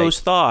have You're right. those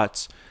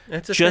thoughts,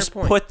 just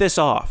put this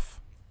off.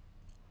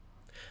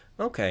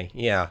 Okay,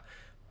 yeah.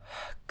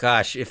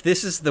 Gosh, if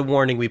this is the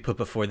warning we put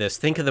before this,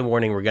 think of the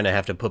warning we're going to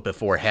have to put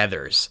before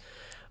Heathers.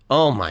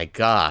 Oh my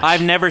gosh.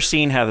 I've never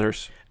seen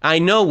Heathers. I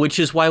know, which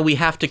is why we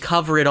have to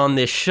cover it on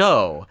this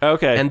show.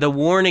 Okay. And the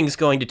warning's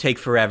going to take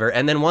forever.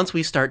 And then once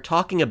we start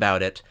talking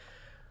about it,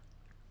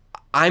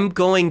 I'm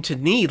going to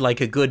need like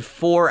a good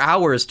 4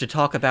 hours to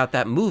talk about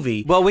that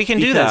movie. Well, we can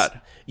do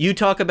that. You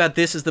talk about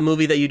this as the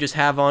movie that you just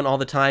have on all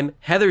the time.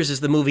 Heathers is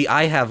the movie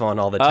I have on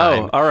all the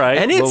time. Oh, all right.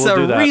 And it's we'll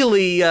do that.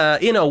 really,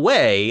 in a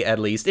way, at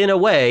least,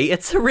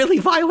 it's a really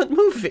violent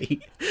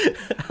movie.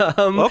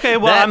 Okay,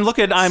 well, I'm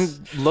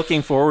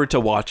looking forward to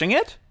watching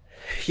it.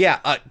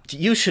 Yeah,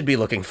 you should be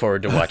looking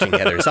forward to watching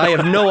Heathers. I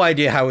have no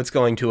idea how it's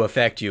going to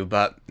affect you,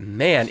 but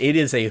man, it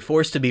is a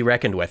force to be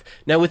reckoned with.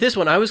 Now, with this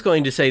one, I was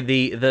going to say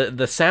the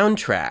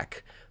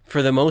soundtrack,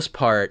 for the most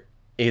part,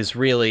 is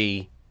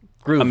really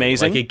groovy.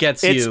 Amazing. Like it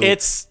gets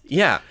It's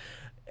yeah.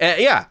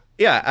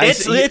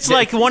 It's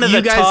like one of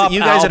the top you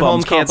guys at home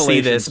albums, can't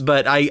see this,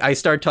 compilations. but I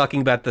start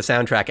talking about the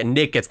soundtrack, and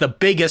Nick gets the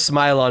biggest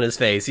smile on his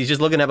face. He's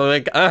just looking at me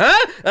like,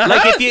 Like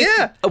if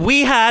you,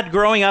 we had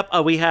growing up,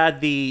 we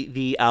had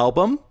the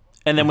album.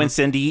 And then when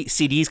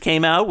CDs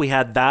came out, we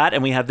had that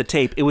and we had the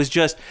tape. It was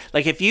just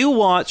like if you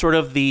want sort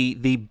of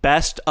the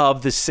best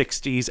of the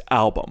 60s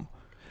album,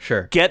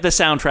 sure, get the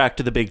soundtrack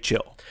to The Big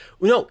Chill.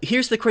 Well, no,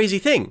 here's the crazy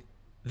thing.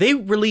 They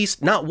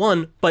released not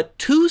one, but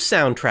 2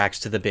 soundtracks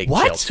to The Big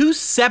Chill. 2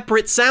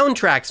 separate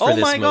soundtracks for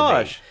this movie. Oh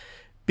my gosh.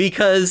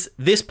 Because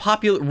this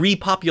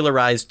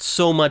repopularized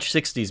so much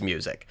 60s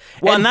music.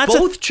 Well, and that's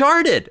both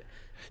charted.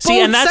 See,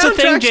 both and that's the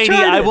thing, JD,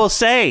 charted. I will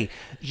say.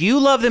 You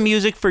love the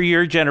music for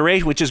your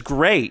generation, which is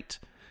great.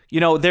 You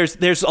know,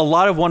 there's a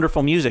lot of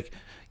wonderful music.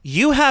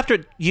 You have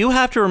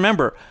to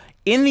remember,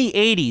 in the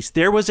 80s,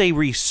 there was a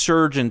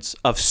resurgence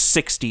of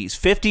 60s,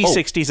 50s,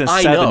 60s, and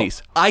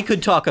 70s. I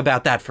could talk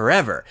about that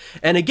forever.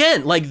 And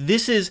again, like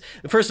this is,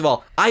 first of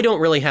all, I don't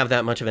really have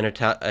that much of an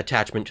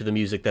attachment to the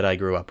music that I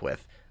grew up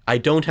with.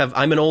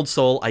 I'm an old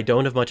soul. I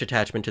don't have much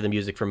attachment to the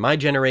music from my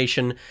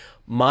generation.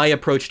 My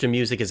approach to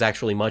music is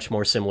actually much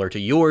more similar to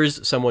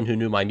yours. Someone who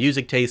knew my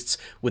music tastes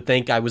would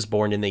think I was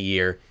born in the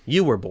year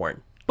you were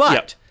born.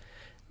 But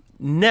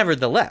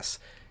nevertheless,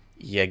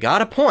 you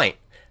got a point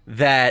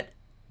that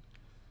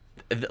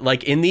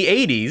like in the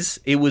 80s,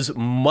 it was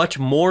much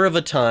more of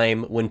a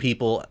time when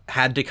people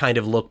had to kind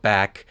of look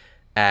back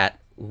at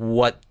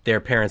what their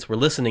parents were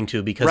listening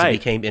to because it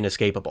became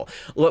inescapable.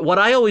 What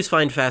I always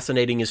find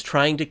fascinating is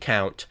trying to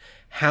count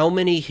how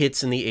many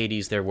hits in the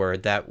 80s there were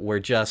that were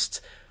just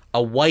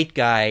a white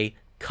guy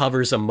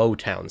covers a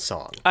Motown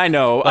song. I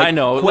know.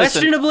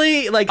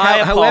 Questionably, Listen, like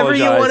however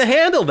you want to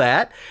handle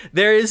that,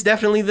 there is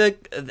definitely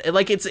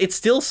it's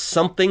still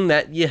something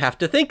that you have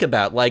to think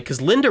about. Like, because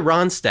Linda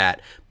Ronstadt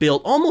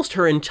built almost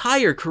her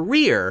entire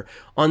career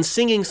on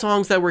singing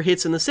songs that were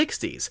hits in the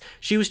 60s.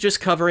 She was just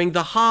covering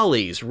the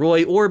Hollies,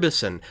 Roy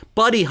Orbison,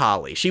 Buddy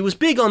Holly. She was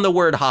big on the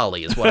word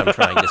Holly, is what I'm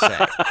trying to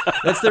say.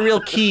 That's the real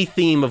key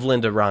theme of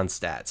Linda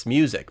Ronstadt's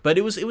music. But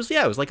it was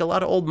like a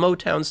lot of old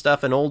Motown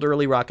stuff and old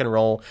early rock and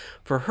roll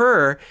for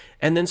her.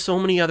 And then so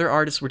many other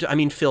artists were.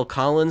 Phil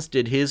Collins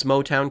did his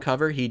Motown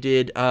cover. He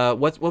did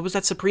what was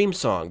that Supreme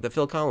song that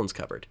Phil Collins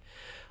covered?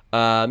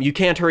 You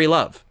Can't Hurry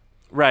Love.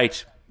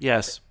 Right.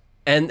 Yes.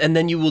 And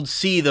then you will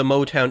see the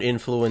Motown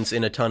influence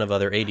in a ton of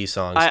other 80s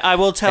songs. I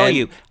will tell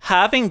you,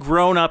 having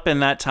grown up in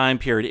that time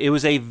period, it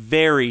was a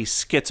very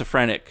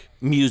schizophrenic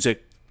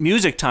music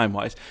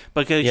time-wise,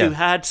 because you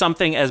had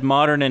something as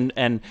modern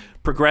and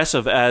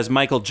progressive as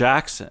Michael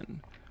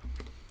Jackson.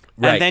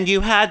 Right. And then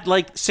you had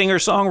like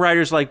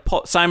singer-songwriters like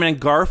Simon and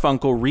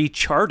Garfunkel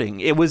recharting.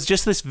 It was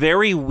just this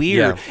very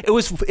weird. Yeah.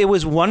 It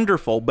was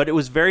wonderful, but it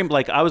was very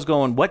like I was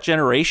going, what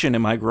generation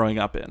am I growing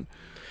up in?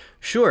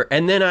 Sure.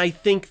 And then I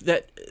think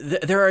that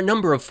there are a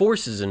number of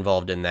forces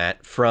involved in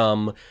that,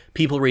 from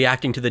people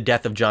reacting to the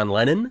death of John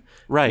Lennon.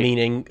 Right.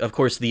 Meaning, of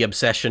course, the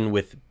obsession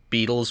with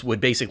Beatles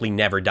would basically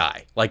never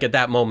die. Like at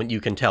that moment,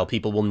 you can tell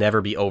people will never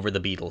be over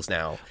the Beatles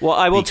now. Well,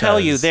 I will tell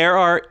you, there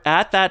are,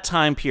 at that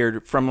time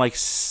period, from like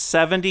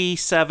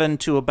 77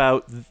 to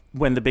about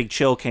when The Big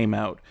Chill came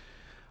out,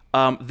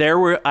 there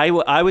were,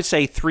 I would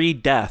say, 3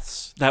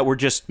 deaths that were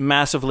just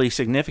massively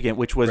significant,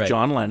 which was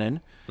John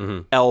Lennon,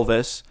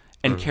 Elvis,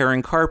 and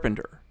Karen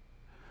Carpenter.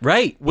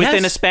 Right.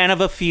 Within a span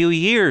of a few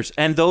years.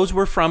 And those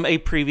were from a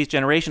previous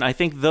generation. I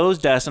think those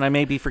deaths, and I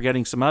may be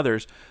forgetting some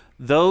others,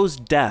 those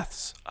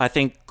deaths, I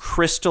think,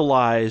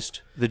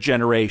 crystallized the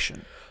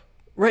generation.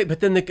 Right, but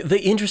then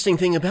the interesting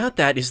thing about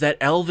that is that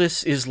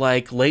Elvis is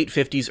like late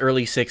 50s,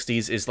 early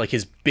 60s is like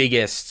his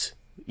biggest,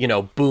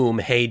 boom,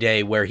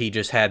 heyday, where he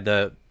just had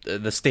the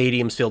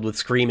stadiums filled with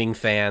screaming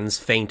fans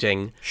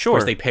fainting. Sure.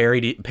 Of course, they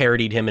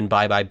parodied him in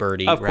Bye Bye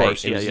Birdie. Of right?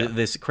 course, it was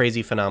this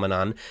crazy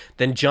phenomenon.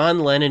 Then John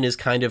Lennon is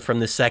kind of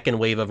from the second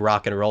wave of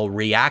rock and roll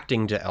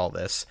reacting to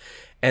Elvis.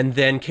 And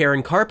then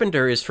Karen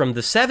Carpenter is from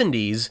the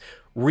 70s,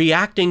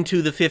 reacting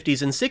to the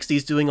 50s and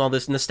 60s, doing all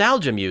this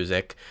nostalgia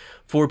music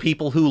for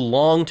people who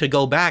long to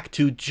go back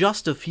to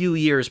just a few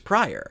years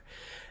prior.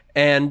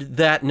 And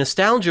that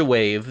nostalgia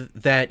wave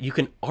that you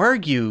can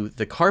argue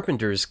the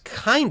Carpenters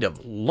kind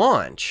of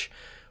launch,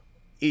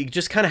 it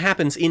just kind of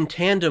happens in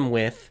tandem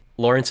with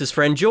Lawrence's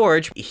friend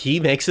George. He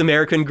makes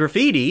American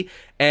Graffiti,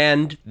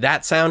 and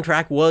that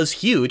soundtrack was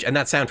huge. And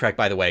that soundtrack,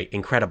 by the way,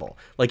 incredible.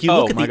 Like, you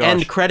look at the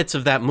end credits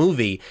of that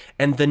movie,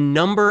 and the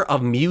number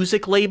of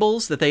music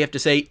labels that they have to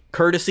say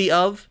courtesy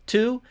of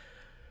to,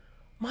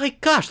 my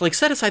gosh, like,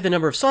 set aside the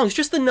number of songs,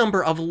 just the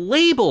number of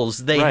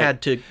labels they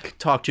had to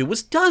talk to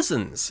was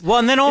dozens. Well,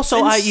 and then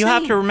also, you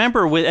have to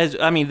remember,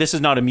 this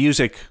is not a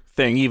music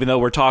thing, even though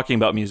we're talking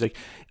about music.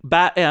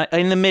 But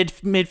in the mid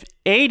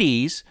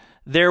 80s,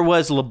 there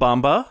was La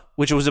Bamba,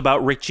 which was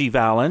about Ritchie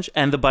Valens,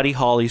 and the Buddy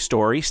Holly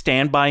story,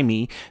 Stand By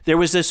Me. There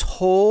was this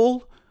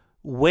whole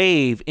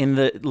wave in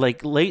the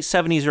late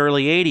 70s,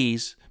 early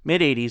 80s,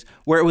 mid 80s,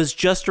 where it was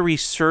just a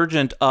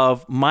resurgent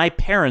of my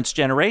parents'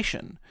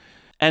 generation.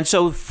 And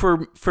so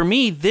for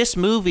me, this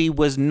movie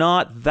was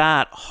not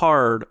that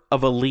hard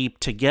of a leap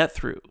to get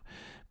through,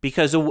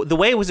 because the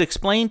way it was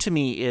explained to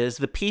me is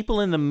the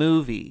people in the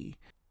movie,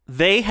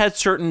 they had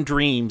certain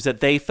dreams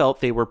that they felt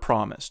they were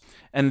promised,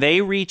 and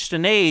they reached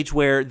an age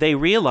where they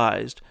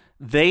realized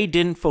they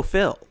didn't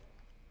fulfill.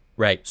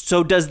 Right.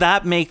 So does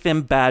that make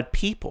them bad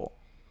people?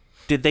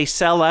 Did they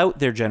sell out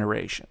their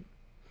generation?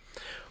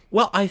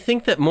 Well, I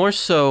think that more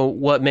so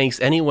what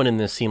makes anyone in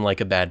this seem like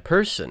a bad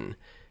person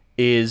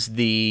is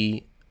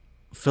the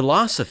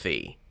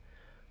philosophy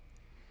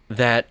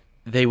that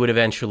they would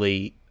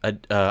eventually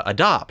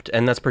adopt.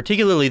 And that's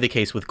particularly the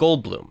case with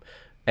Goldblum.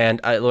 And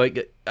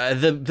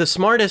the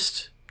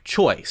smartest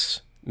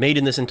choice made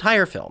in this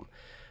entire film,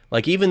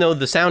 like, even though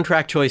the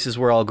soundtrack choices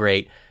were all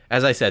great,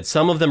 as I said,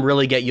 some of them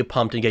really get you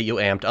pumped and get you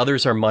amped.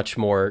 Others are much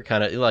more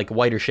kind of like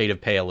Whiter Shade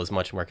of Pale is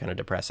much more kind of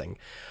depressing.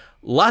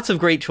 Lots of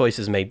great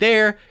choices made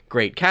there,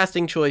 great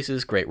casting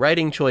choices, great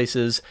writing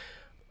choices.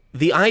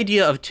 The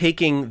idea of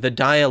taking the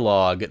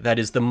dialogue that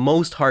is the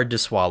most hard to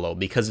swallow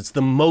because it's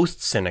the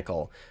most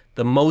cynical,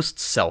 the most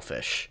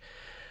selfish,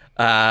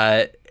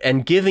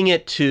 and giving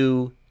it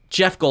to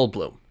Jeff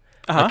Goldblum,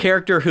 a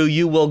character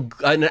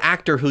an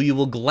actor who you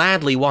will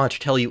gladly watch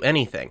tell you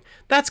anything.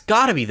 That's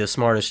got to be the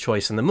smartest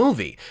choice in the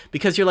movie,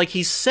 because you're like,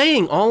 he's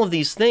saying all of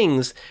these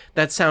things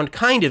that sound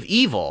kind of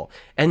evil,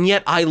 and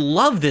yet I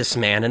love this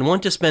man and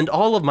want to spend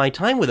all of my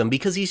time with him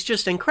because he's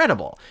just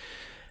incredible.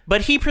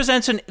 But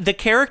the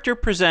character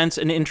presents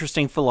an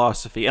interesting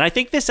philosophy. And I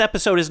think this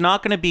episode is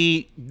not going to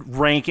be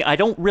ranking.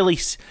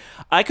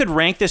 I could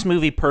rank this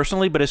movie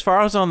personally, but as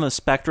far as on the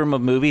spectrum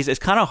of movies, it's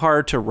kind of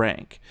hard to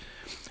rank.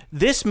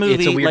 This movie,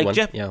 it's a weird one.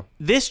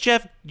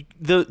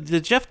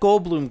 The Jeff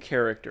Goldblum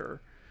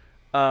character,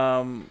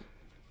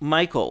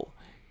 Michael,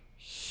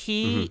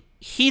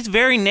 he's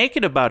very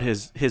naked about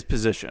his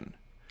position.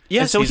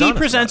 Yes, and so he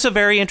presents a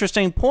very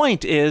interesting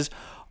point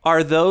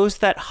are those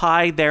that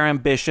hide their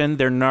ambition,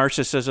 their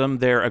narcissism,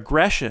 their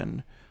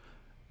aggression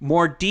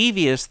more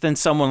devious than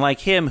someone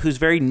like him who's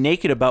very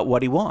naked about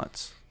what he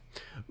wants?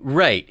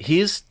 Right.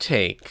 His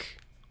take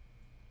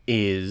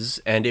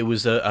is, and it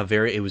was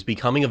it was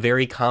becoming a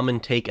very common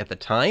take at the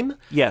time.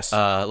 Yes.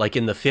 Like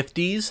in the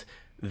 50s,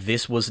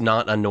 this was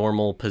not a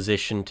normal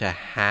position to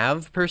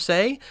have per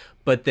se,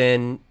 but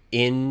then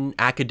in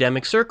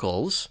academic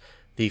circles,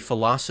 the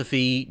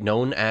philosophy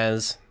known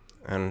as,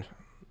 and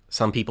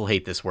some people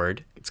hate this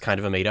word, it's kind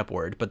of a made-up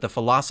word, but the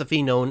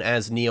philosophy known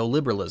as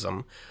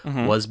neoliberalism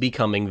was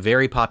becoming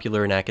very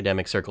popular in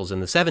academic circles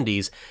in the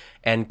 70s,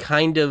 and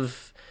kind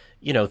of,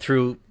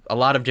 through a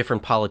lot of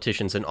different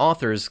politicians and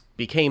authors,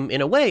 became,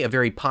 in a way, a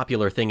very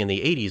popular thing in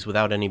the 80s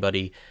without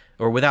anybody,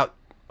 or without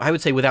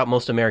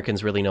most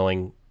Americans really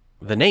knowing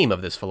the name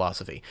of this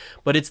philosophy.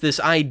 But it's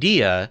this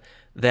idea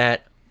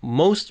that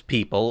most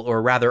people,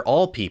 or rather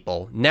all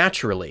people,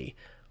 naturally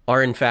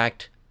are in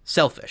fact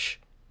selfish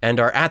and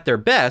are at their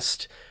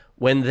best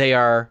when they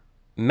are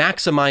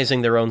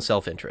maximizing their own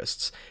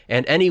self-interests.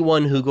 And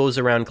anyone who goes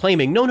around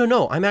claiming,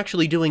 no, I'm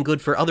actually doing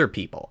good for other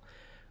people.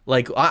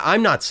 Like,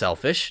 I'm not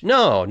selfish.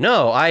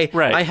 No,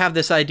 I have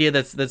this idea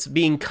that's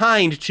being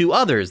kind to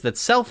others,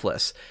 that's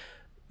selfless.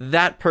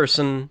 That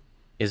person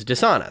is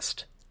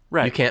dishonest.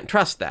 Right. You can't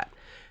trust that.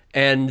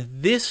 And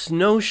this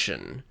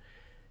notion,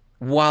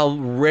 while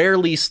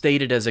rarely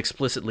stated as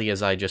explicitly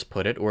as I just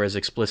put it, or as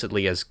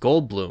explicitly as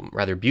Goldblum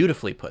rather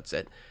beautifully puts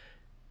it,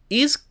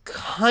 is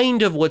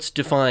kind of what's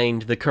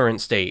defined the current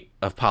state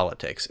of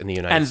politics in the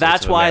United States. And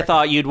that's why I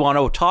thought you'd want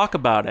to talk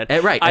about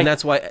it. Right, and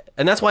that's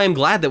why I'm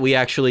glad that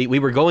we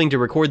were going to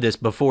record this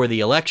before the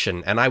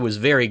election, and I was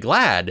very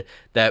glad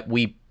that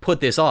we put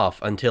this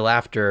off until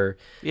after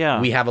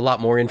we have a lot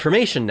more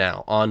information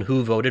now on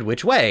who voted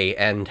which way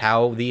and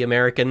how the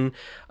American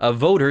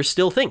voter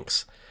still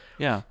thinks.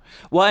 Yeah.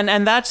 Well,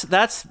 and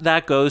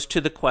that goes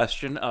to the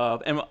question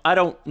of, and I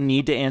don't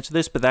need to answer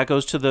this, but that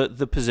goes to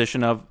the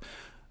position of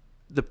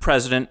the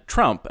President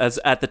Trump as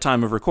at the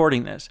time of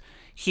recording this.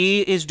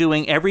 he is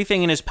doing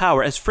everything in his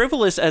power, as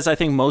frivolous as I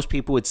think most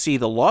people would see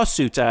the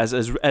lawsuits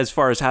as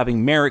far as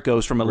having merit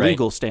goes from a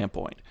legal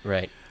standpoint.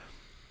 Right.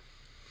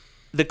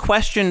 The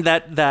question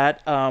that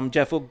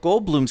Jeff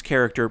Goldblum's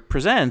character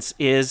presents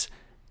is,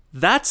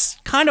 that's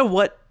kind of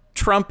what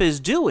Trump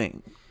is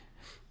doing.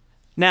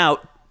 Now,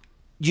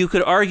 you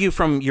could argue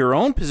from your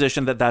own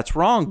position that that's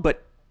wrong,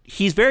 but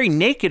he's very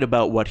naked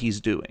about what he's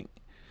doing.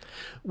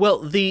 Well,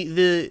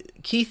 the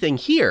key thing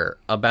here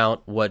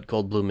about what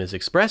Goldblum is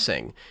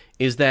expressing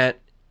is that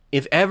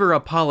if ever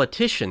a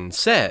politician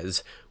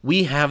says,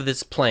 we have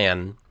this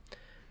plan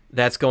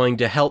that's going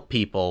to help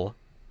people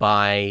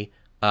by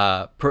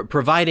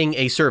providing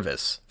a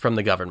service from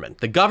the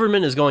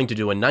government is going to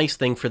do a nice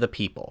thing for the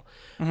people.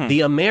 Mm-hmm.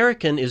 The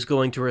American is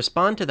going to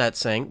respond to that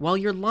saying, well,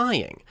 you're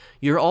lying.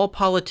 You're all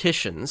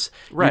politicians.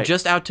 Right. You're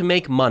just out to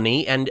make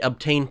money and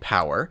obtain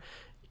power.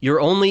 You're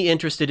only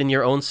interested in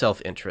your own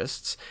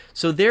self-interests.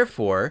 So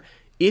therefore,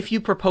 if you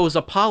propose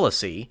a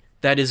policy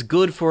that is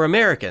good for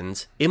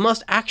Americans, it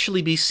must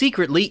actually be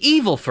secretly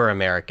evil for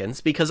Americans,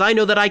 because I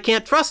know that I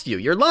can't trust you.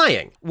 You're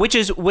lying. Which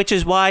is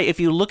why, if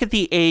you look at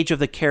the age of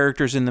the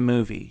characters in the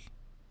movie,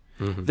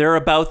 mm-hmm. they're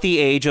about the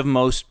age of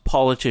most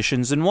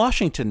politicians in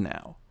Washington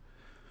now.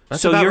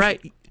 That's about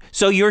right.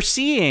 So you're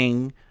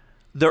seeing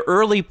the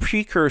early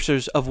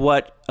precursors of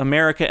what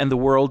America and the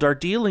world are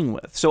dealing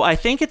with. So I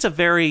think it's a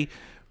very,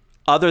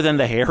 other than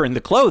the hair and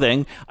the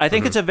clothing, I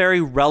think mm-hmm. it's a very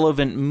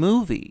relevant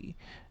movie.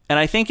 And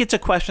I think it's a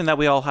question that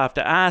we all have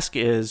to ask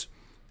is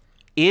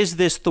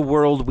this the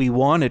world we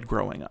wanted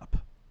growing up?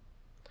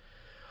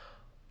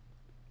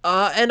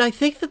 And I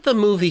think that the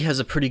movie has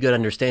a pretty good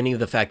understanding of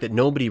the fact that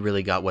nobody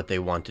really got what they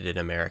wanted in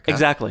America.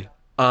 Exactly.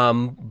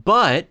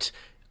 But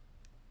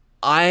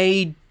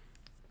I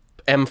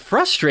am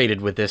frustrated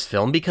with this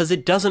film because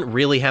it doesn't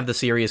really have the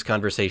serious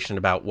conversation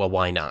about, well,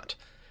 why not?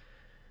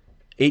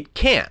 It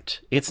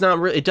can't. It's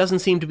not. It doesn't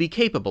seem to be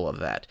capable of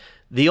that.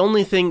 The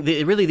only thing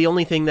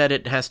that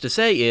it has to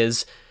say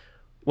is,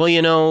 well,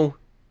 you know,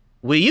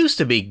 we used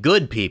to be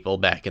good people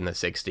back in the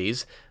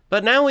 60s,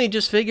 but now we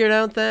just figured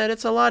out that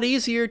it's a lot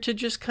easier to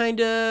just kind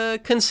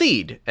of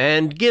concede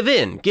and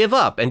give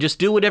up, and just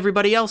do what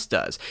everybody else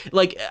does.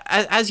 Like,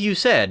 as you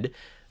said,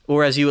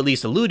 or as you at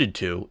least alluded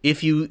to,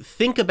 if you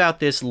think about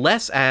this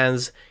less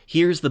as,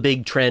 here's the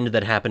big trend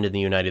that happened in the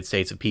United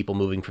States of people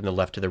moving from the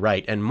left to the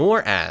right, and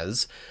more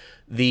as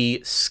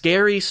the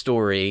scary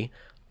story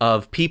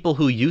of people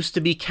who used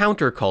to be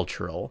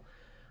countercultural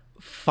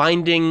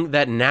finding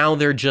that now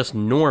they're just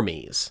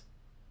normies.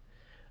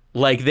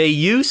 Like,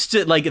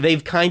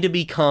 they've kind of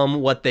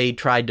become what they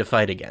tried to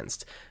fight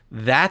against.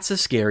 That's a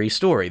scary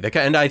story.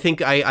 And I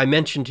think I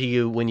mentioned to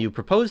you when you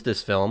proposed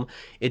this film,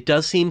 it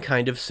does seem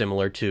kind of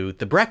similar to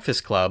The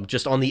Breakfast Club,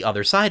 just on the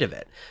other side of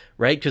it,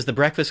 right? Because The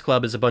Breakfast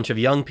Club is a bunch of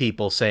young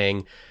people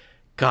saying,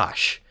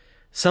 gosh,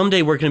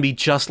 someday we're going to be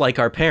just like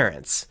our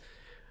parents.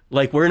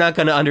 Like, we're not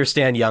going to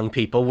understand young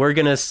people. We're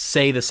going to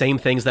say the same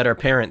things that our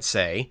parents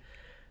say.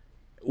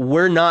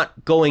 We're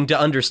not going to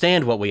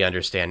understand what we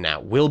understand now.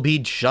 We'll be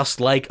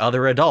just like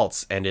other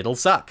adults, and it'll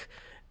suck.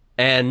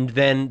 And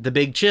then The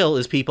Big Chill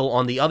is people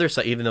on the other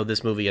side, even though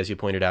this movie, as you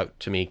pointed out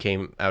to me,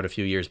 came out a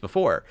few years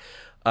before.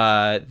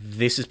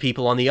 This is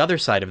people on the other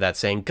side of that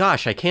saying,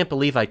 gosh, I can't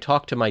believe I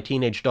talked to my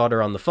teenage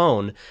daughter on the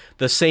phone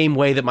the same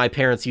way that my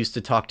parents used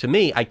to talk to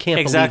me. I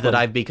can't believe that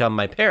I've become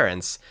my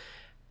parents.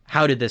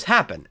 How did this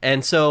happen?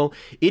 And so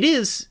it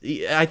is,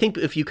 I think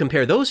if you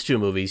compare those two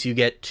movies, you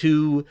get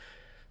two,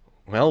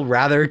 well,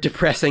 rather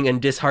depressing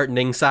and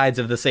disheartening sides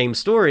of the same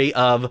story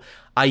of,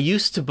 I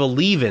used to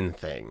believe in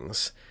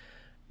things.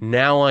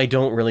 Now I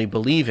don't really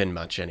believe in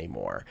much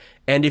anymore.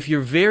 And if you're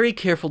very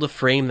careful to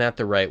frame that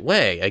the right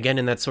way, again,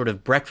 in that sort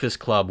of Breakfast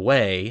Club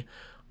way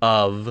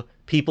of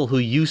people who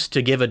used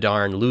to give a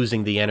darn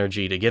losing the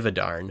energy to give a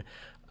darn,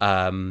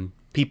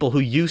 people who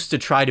used to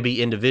try to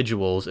be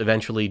individuals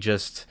eventually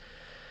just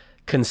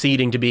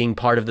conceding to being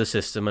part of the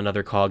system,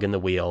 another cog in the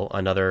wheel,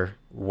 another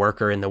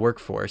worker in the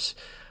workforce,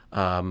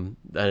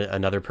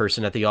 another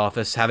person at the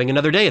office having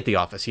another day at the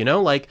office, you know?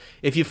 Like,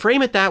 if you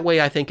frame it that way,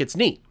 I think it's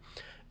neat.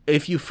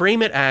 If you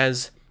frame it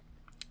as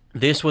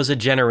this was a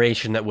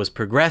generation that was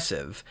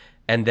progressive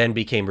and then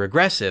became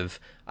regressive,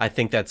 I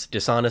think that's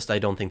dishonest. I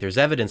don't think there's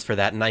evidence for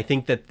that. And I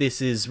think that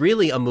this is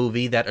really a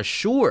movie that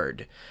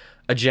assured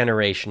a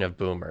generation of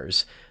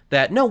boomers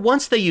that, no,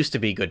 once they used to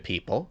be good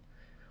people,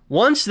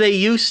 once they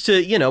used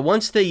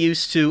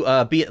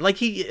to be, like,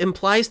 he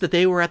implies that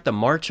they were at the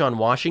March on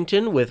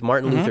Washington with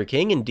Martin mm-hmm. Luther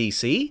King in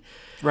D.C.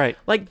 Right.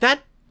 Like,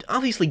 that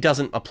obviously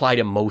doesn't apply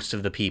to most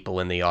of the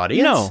people in the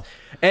audience. No.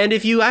 And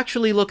if you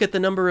actually look at the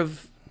number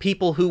of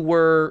people who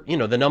were,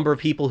 the number of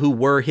people who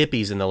were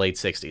hippies in the late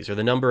 60s, or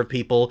the number of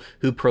people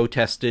who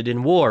protested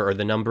in war, or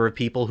the number of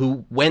people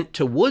who went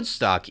to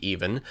Woodstock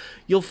even,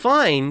 you'll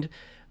find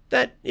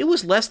that it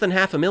was less than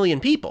 500,000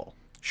 people.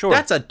 Sure.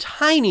 That's a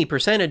tiny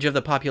percentage of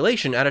the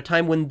population at a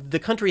time when the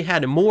country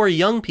had more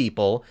young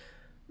people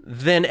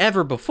than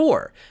ever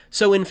before.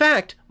 So in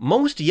fact,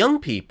 most young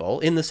people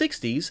in the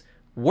 60s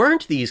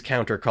weren't these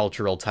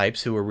countercultural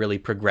types who were really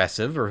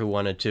progressive or who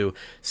wanted to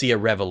see a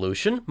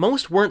revolution.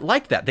 Most weren't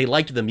like that. They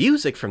liked the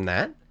music from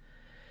that.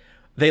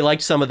 They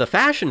liked some of the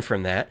fashion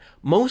from that.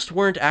 Most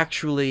weren't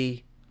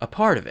actually a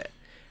part of it.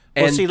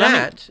 And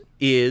that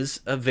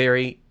is a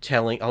very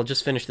telling... I'll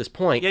just finish this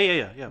point.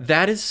 Yeah.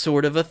 That is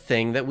sort of a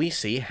thing that we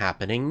see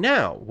happening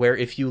now, where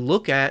if you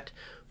look at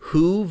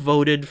who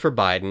voted for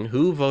Biden,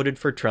 who voted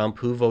for Trump,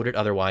 who voted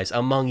otherwise,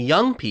 among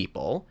young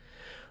people,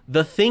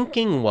 the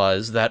thinking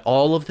was that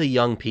all of the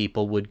young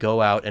people would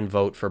go out and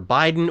vote for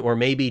Biden, or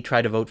maybe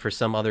try to vote for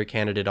some other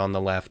candidate on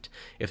the left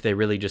if they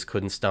really just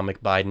couldn't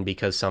stomach Biden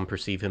because some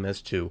perceive him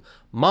as too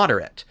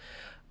moderate.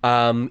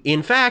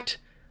 In fact,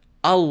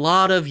 a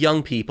lot of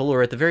young people,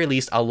 or at the very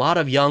least, a lot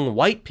of young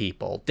white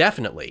people,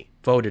 definitely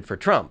voted for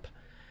Trump.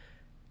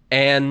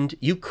 And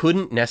you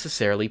couldn't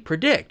necessarily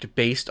predict,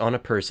 based on a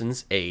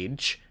person's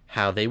age,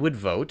 how they would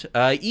vote,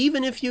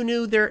 even if you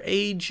knew their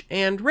age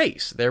and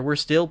race. There were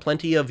still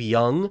plenty of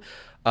young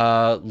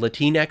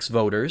Latinx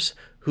voters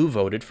who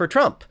voted for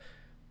Trump.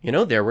 You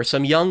know, there were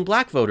some young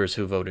black voters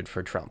who voted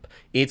for Trump.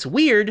 It's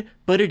weird,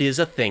 but it is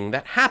a thing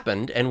that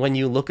happened. And when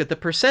you look at the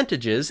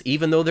percentages,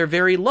 even though they're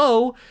very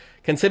low,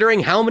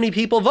 considering how many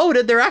people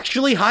voted, they're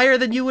actually higher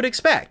than you would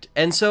expect.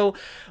 And so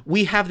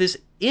we have this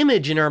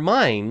image in our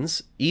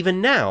minds, even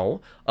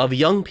now, of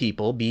young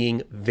people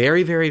being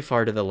very, very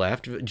far to the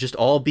left, just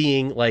all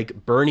being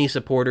like Bernie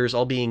supporters,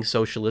 all being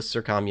socialists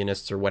or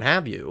communists or what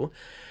have you,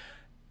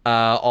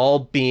 all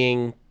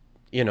being,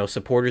 you know,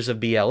 supporters of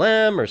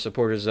BLM or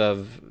supporters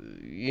of,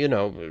 you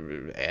know,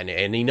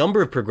 any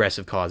number of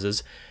progressive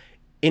causes.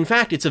 In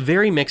fact, it's a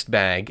very mixed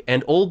bag,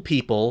 and old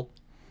people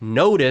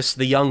notice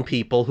the young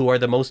people who are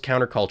the most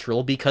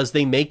countercultural because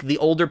they make the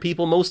older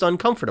people most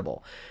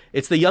uncomfortable.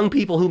 It's the young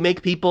people who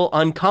make people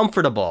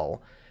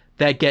uncomfortable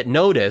that get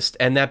noticed,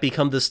 and that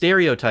become the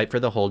stereotype for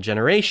the whole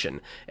generation.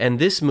 And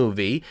this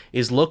movie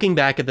is looking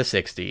back at the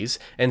 60s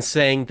and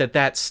saying that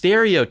that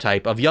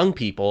stereotype of young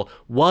people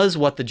was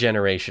what the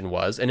generation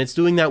was, and it's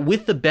doing that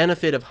with the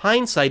benefit of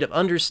hindsight, of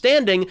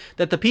understanding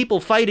that the people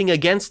fighting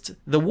against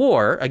the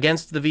war,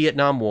 against the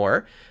Vietnam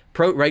War,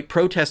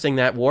 protesting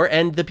that war,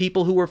 and the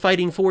people who were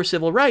fighting for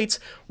civil rights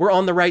were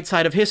on the right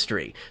side of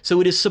history.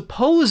 So it is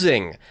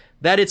supposing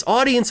that its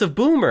audience of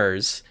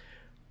boomers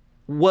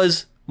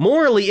was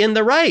morally in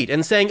the right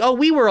and saying, oh,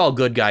 we were all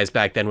good guys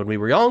back then when we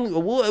were young.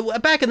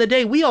 Back in the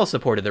day, we all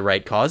supported the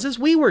right causes.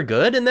 We were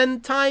good, and then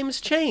times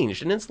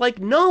changed. And it's like,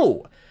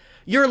 no,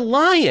 you're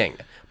lying.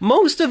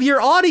 Most of your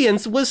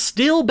audience was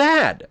still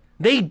bad.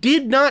 They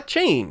did not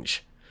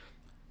change.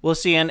 Well,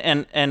 see,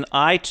 and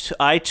I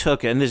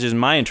took it, and this is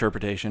my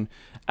interpretation,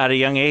 at a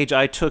young age,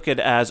 I took it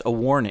as a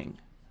warning.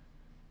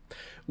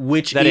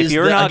 Which that is if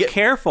you're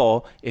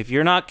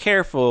not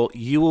careful,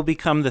 you will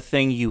become the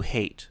thing you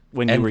hate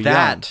when you were young.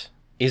 And that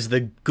is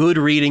the good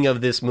reading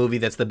of this movie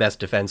that's the best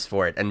defense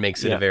for it and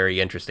makes it a very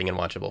interesting and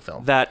watchable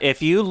film. That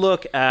if you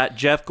look at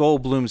Jeff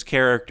Goldblum's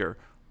character,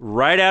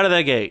 right out of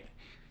the gate,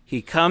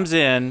 he comes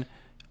in...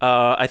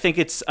 I think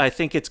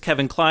it's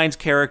Kevin Kline's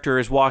character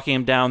is walking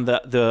him down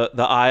the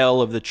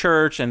aisle of the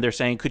church, and they're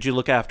saying, "Could you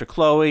look after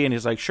Chloe?" And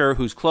he's like, "Sure."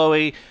 Who's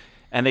Chloe?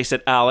 And they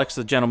said Alex,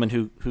 the gentleman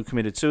who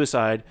committed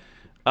suicide,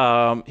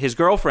 his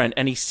girlfriend.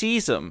 And he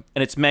sees him,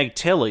 and it's Meg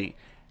Tilly,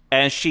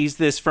 and she's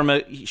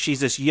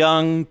this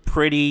young,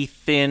 pretty,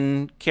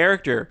 thin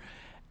character.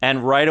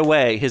 And right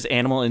away, his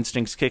animal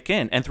instincts kick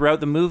in. And throughout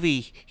the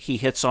movie, he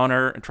hits on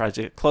her and tries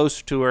to get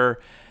closer to her.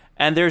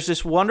 And there's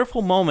this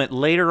wonderful moment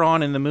later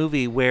on in the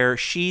movie where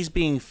she's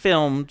being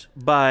filmed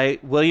by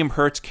William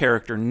Hurt's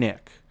character,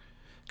 Nick.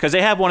 Because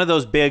they have one of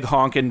those big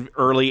honking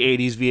early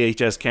 80s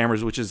VHS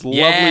cameras, which is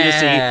lovely to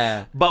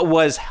see, but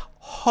was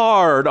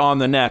hard on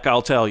the neck,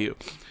 I'll tell you.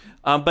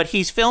 But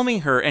he's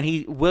filming her,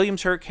 and William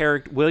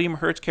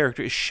Hurt's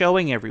character is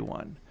showing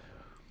everyone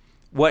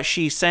what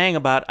she's saying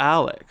about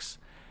Alex.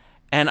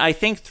 And I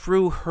think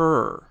through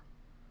her,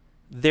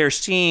 they're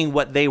seeing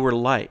what they were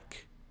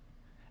like.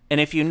 And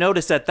if you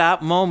notice at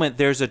that moment,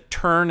 there's a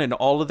turn in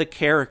all of the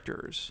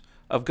characters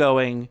of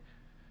going,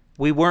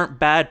 we weren't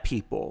bad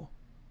people.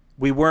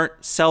 We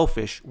weren't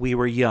selfish. We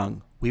were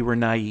young. We were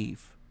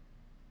naive.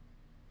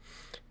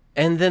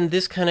 And then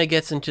this kind of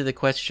gets into the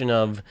question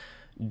of,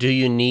 do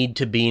you need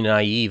to be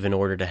naive in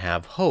order to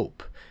have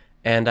hope?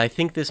 And I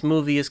think this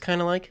movie is kind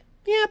of like,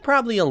 yeah,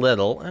 probably a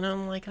little. And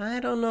I'm like, I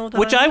don't know.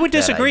 Which I would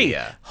disagree.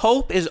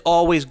 Hope is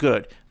always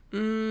good.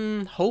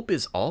 Hope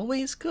is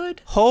always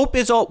good? Hope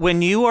is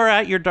when you are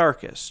at your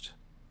darkest.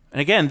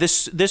 And again,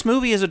 this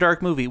movie is a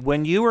dark movie.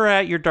 When you are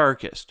at your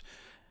darkest,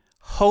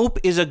 hope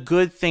is a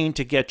good thing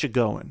to get you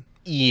going.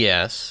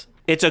 Yes.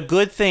 It's a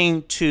good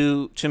thing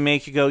to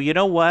make you go, you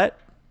know what?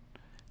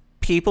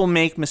 People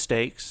make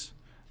mistakes.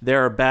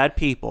 There are bad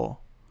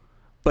people.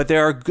 But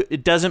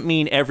it doesn't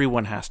mean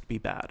everyone has to be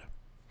bad.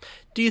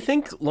 Do you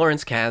think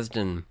Lawrence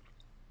Kasdan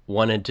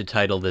wanted to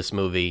title this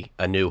movie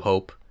A New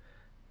Hope?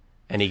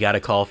 And he got a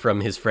call from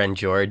his friend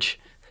George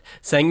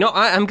saying, no,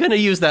 I'm going to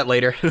use that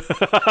later.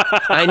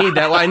 I need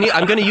that.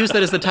 I'm going to use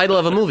that as the title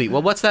of a movie.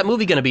 Well, what's that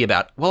movie going to be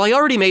about? Well, I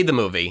already made the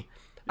movie.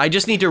 I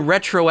just need to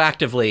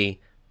retroactively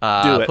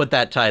put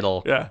that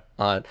title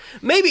on.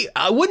 Maybe,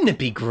 wouldn't it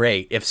be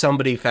great if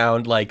somebody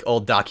found, like,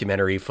 old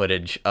documentary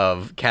footage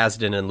of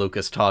Kasdan and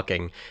Lucas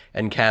talking,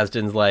 and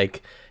Kasdan's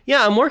like,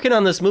 yeah, I'm working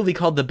on this movie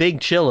called The Big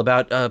Chill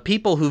about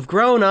people who've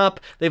grown up,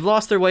 they've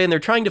lost their way, and they're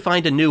trying to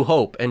find a new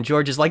hope. And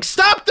George is like,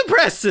 stop the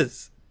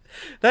presses!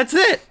 That's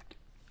it!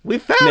 We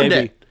found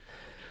it!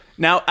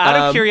 Now, out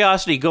of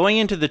curiosity, going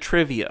into the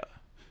trivia,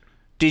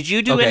 did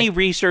you do any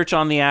research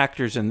on the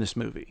actors in this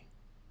movie?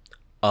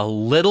 A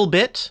little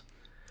bit.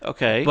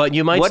 Okay. But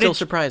you might still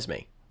surprise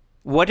me.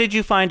 What did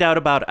you find out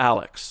about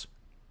Alex?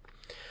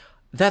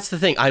 That's the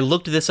thing. I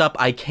looked this up.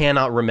 I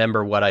cannot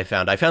remember what I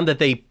found. I found that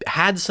they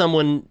had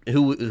someone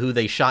who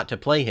they shot to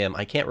play him.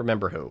 I can't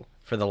remember who,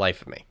 for the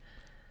life of me.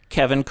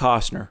 Kevin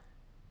Costner.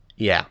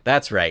 Yeah,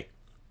 that's right.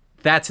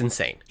 That's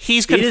insane.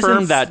 He's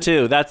confirmed that,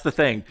 too. That's the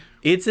thing.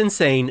 It's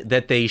insane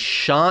that they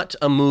shot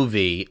a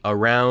movie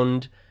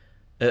around...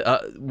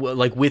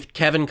 like with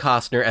Kevin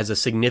Costner as a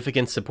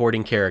significant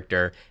supporting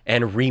character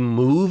and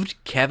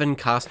removed Kevin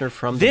Costner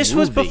from the movie. This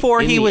was before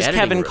he was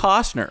Kevin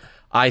Costner.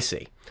 I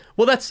see.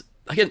 Well, that's,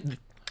 again,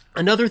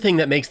 another thing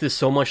that makes this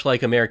so much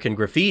like American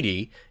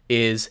Graffiti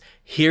is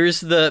here's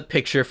the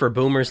picture for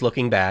boomers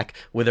looking back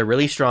with a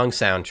really strong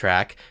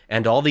soundtrack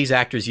and all these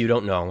actors you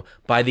don't know.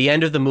 By the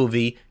end of the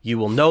movie, you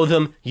will know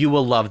them, you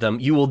will love them,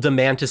 you will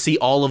demand to see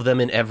all of them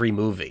in every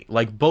movie.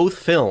 Like, both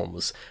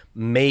films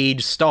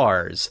made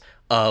stars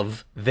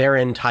of their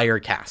entire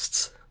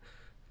casts.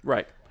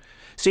 Right.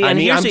 See, I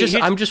mean,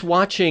 I'm just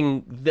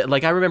watching,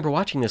 like, I remember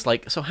watching this,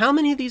 like, so how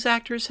many of these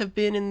actors have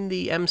been in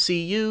the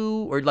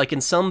MCU or, like,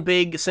 in some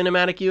big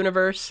cinematic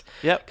universe?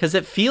 Yep. Because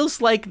it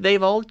feels like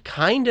they've all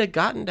kind of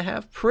gotten to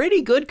have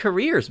pretty good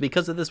careers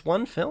because of this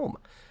one film.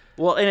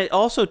 Well, and it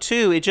also,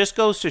 too, it just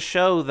goes to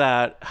show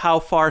that how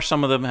far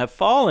some of them have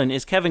fallen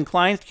is Kevin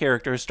Kline's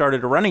character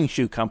started a running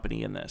shoe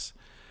company in this.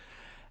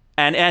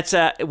 And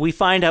we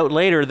find out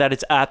later that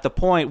it's at the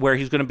point where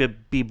he's going to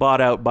be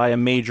bought out by a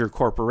major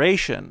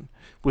corporation,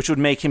 which would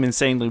make him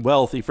insanely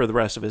wealthy for the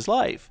rest of his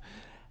life.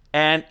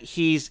 And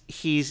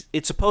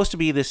it's supposed to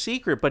be the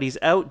secret, but he's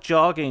out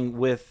jogging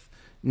with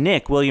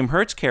Nick, William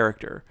Hurt's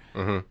character.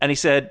 Mm-hmm. And he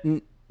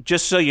said,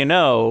 just so you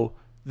know,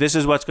 this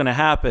is what's going to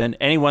happen.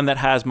 Anyone that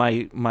has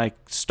my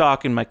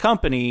stock in my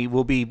company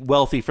will be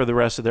wealthy for the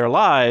rest of their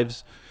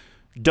lives.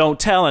 Don't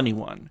tell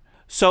anyone.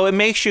 So it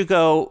makes you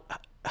go...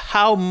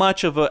 How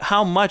much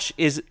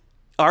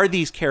are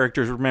these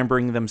characters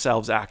remembering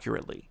themselves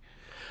accurately?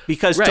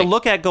 Because to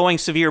look at going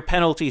severe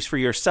penalties for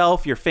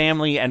yourself, your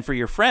family, and for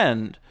your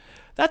friend,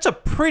 that's a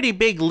pretty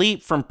big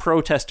leap from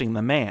protesting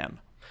the man.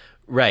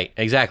 Right,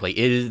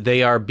 exactly.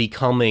 They are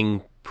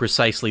becoming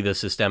precisely the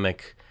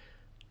systemic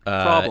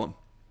problem.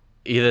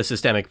 The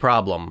systemic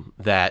problem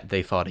that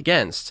they fought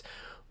against.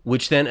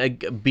 Which then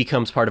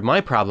becomes part of my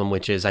problem,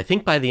 which is I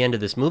think by the end of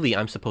this movie,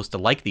 I'm supposed to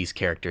like these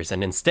characters.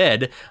 And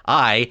instead,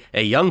 I,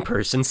 a young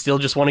person, still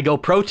just want to go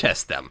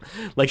protest them.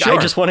 Like, sure.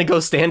 I just want to go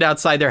stand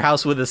outside their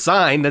house with a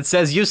sign that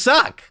says, you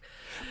suck.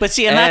 But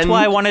see, and that's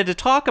why I wanted to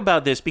talk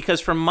about this, because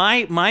from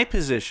my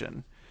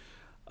position,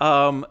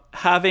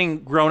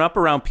 having grown up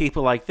around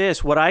people like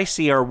this, what I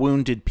see are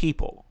wounded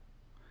people.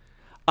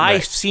 Right.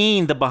 I've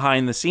seen the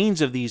behind the scenes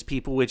of these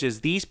people, which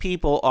is these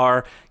people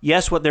are,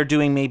 yes, what they're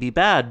doing may be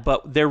bad,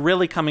 but they're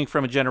really coming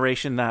from a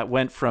generation that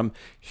went from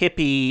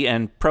hippie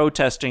and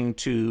protesting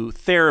to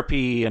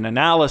therapy and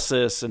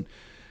analysis and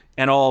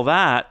all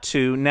that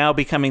to now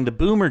becoming the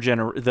boomer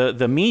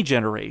the me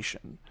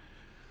generation.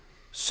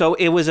 So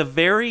it was a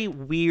very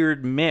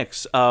weird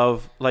mix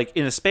of, like,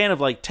 in a span of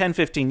like 10,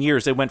 15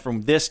 years, they went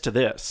from this to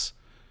this.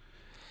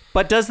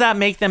 But does that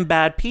make them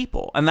bad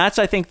people? And that's,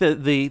 I think,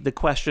 the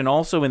question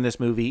also in this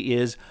movie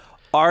is,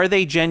 are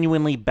they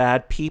genuinely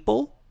bad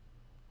people?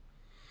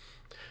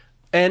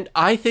 And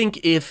I think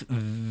if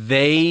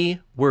they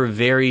were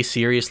very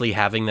seriously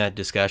having that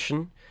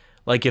discussion,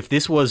 like if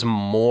this was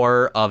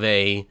more of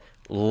a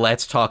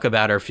let's talk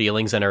about our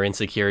feelings and our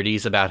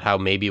insecurities about how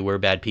maybe we're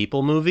bad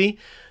people movie,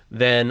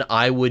 then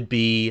I would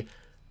be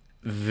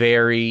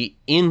very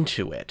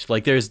into it.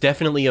 Like, there's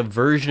definitely a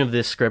version of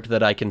this script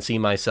that I can see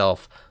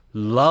myself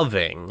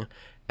loving,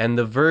 and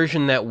the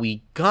version that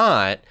we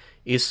got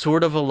is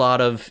sort of a lot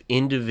of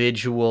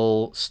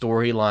individual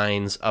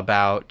storylines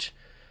about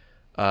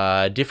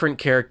different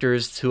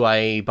characters who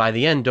I, by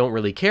the end, don't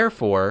really care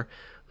for,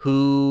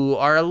 who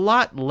are a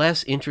lot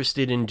less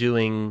interested in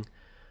doing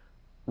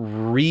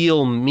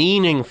real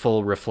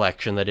meaningful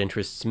reflection that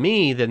interests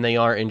me than they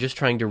are in just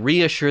trying to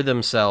reassure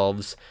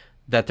themselves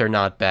that they're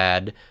not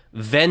bad,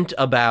 vent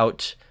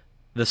about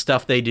the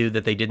stuff they do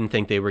that they didn't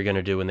think they were going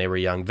to do when they were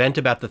young, vent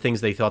about the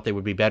things they thought they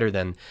would be better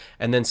than,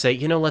 and then say,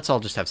 you know, let's all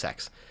just have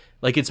sex.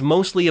 Like, it's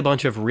mostly a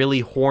bunch of really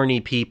horny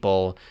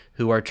people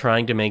who are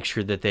trying to make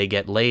sure that they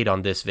get laid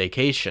on this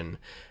vacation.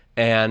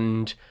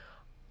 And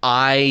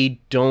I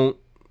don't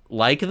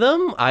like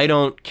them. I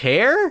don't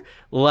care.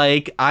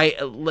 Like,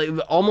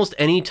 almost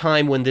any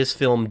time when this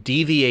film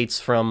deviates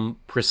from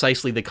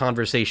precisely the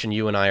conversation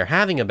you and I are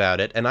having about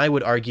it, and I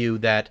would argue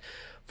that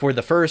for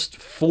the first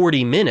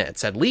 40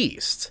 minutes at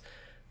least,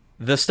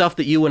 the stuff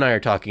that you and I are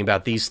talking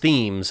about, these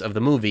themes of the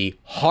movie,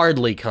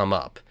 hardly come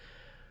up.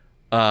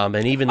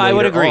 And even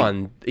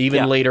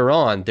later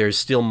on, there's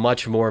still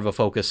much more of a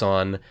focus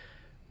on,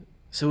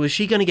 so is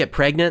she going to get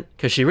pregnant?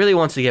 Because she really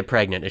wants to get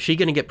pregnant. Is she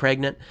going to get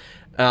pregnant?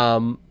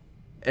 And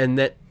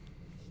that,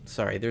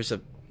 sorry, there's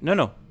a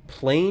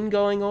plane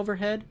going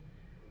overhead.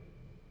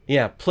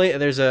 Yeah,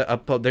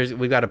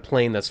 we've got a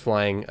plane that's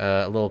flying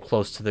a little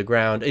close to the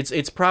ground.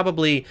 It's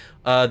probably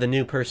the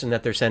new person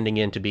that they're sending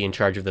in to be in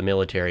charge of the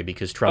military,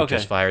 because Trump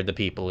just fired the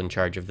people in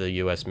charge of the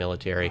U.S.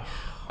 military.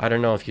 I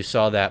don't know if you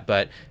saw that,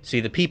 but see,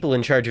 the people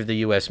in charge of the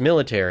U.S.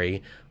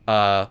 military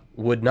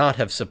would not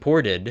have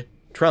supported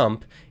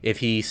Trump if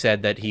he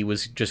said that he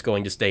was just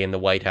going to stay in the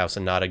White House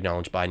and not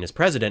acknowledge Biden as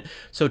president.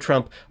 So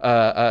Trump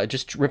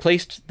just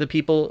replaced the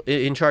people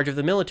in charge of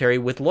the military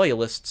with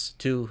loyalists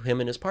to him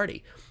and his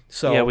party.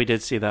 So yeah, we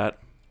did see that.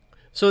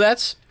 So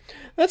that's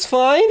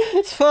fine.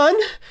 It's fun.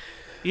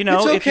 You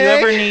know, if you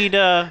ever need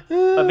a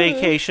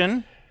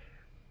vacation,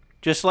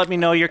 just let me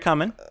know you're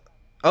coming.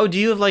 Oh, do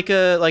you have like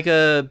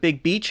a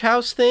big beach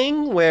house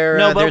thing where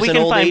there's an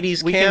old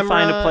 80s camera? We can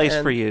find a place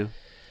for you.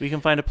 We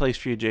can find a place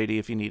for you, JD,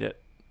 if you need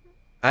it.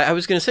 I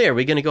was going to say, are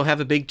we going to go have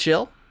a big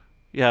chill?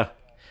 Yeah.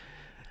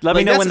 Let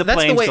me know when the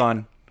plane's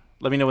gone.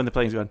 Let me know when the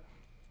plane's gone.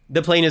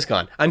 The plane is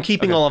gone. I'm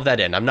keeping all of that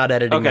in. I'm not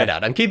editing that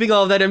out. I'm keeping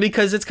all of that in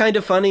because it's kind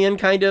of funny and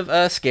kind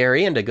of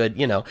scary and a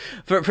good,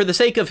 for the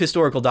sake of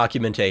historical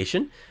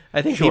documentation,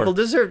 I think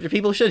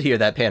people should hear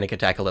that panic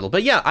attack a little.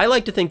 But yeah, I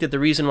like to think that the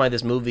reason why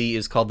this movie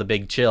is called The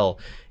Big Chill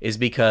is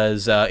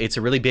because it's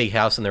a really big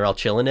house and they're all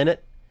chilling in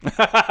it.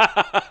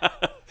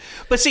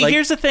 But see,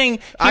 here's the thing.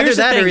 Either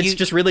that or it's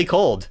just really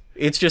cold.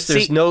 It's just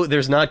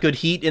there's not good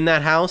heat in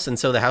that house, and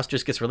so the house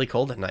just gets really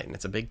cold at night, and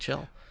it's a big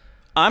chill.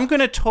 I'm going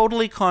to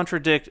totally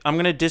contradict. I'm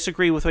going to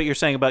disagree with what you're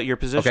saying about your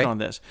position on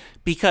this.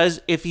 Because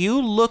if you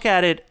look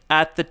at it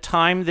at the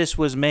time this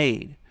was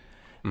made,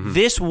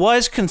 this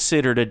was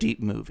considered a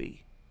deep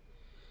movie.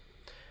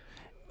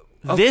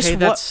 Okay,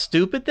 that's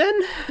stupid then?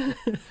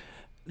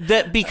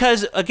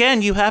 Because,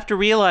 again, you have to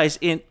realize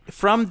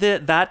from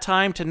that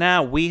time to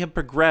now, we have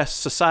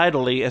progressed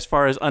societally as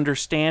far as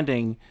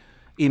understanding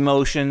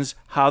emotions,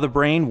 how the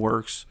brain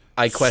works.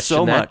 I question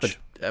so that, much.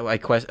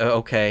 but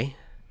okay.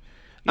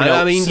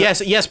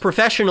 Yes,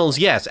 professionals,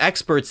 yes,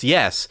 experts,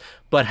 yes,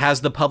 but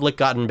has the public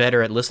gotten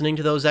better at listening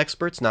to those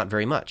experts? Not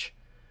very much.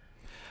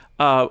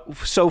 So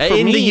for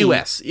in the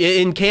U.S.,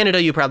 in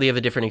Canada, you probably have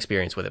a different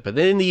experience with it, but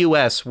in the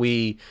U.S.,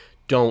 we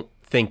don't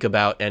think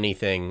about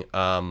anything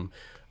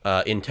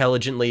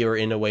intelligently or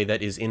in a way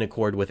that is in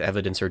accord with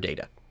evidence or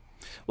data.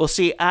 Well,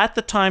 see, at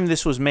the time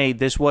this was made,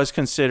 this was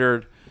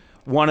considered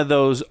one of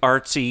those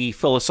artsy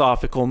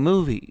philosophical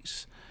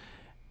movies,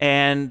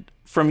 and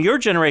from your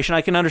generation, I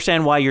can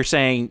understand why you're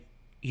saying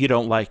you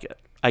don't like it.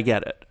 I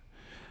get it.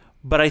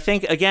 But I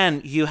think,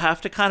 again, you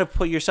have to kind of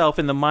put yourself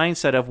in the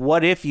mindset of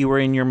what if you were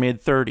in your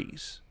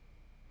mid-30s.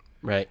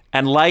 Right.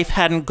 And life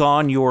hadn't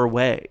gone your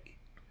way.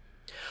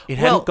 It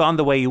hadn't gone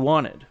the way you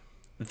wanted.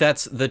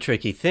 That's the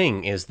tricky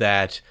thing, is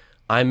that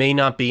I may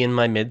not be in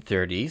my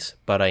mid-30s,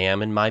 but I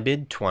am in my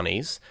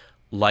mid-20s.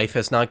 Life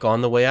has not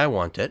gone the way I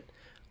want it.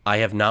 I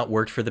have not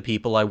worked for the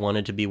people I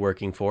wanted to be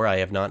working for. I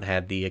have not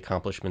had the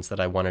accomplishments that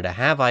I wanted to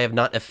have. I have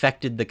not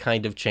affected the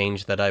kind of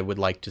change that I would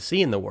like to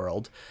see in the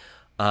world.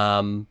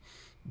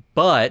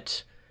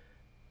 But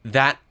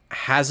that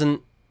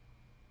hasn't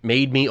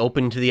made me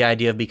open to the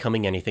idea of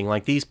becoming anything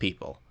like these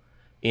people.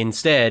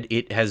 Instead,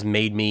 it has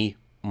made me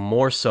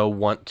more so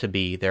want to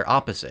be their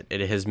opposite.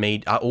 It has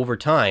made, over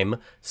time,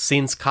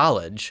 since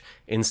college,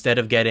 instead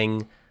of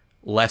getting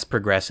less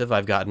progressive,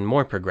 I've gotten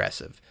more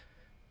progressive.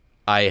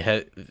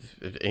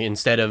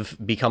 Instead of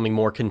becoming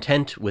more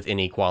content with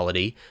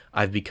inequality,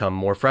 I've become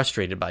more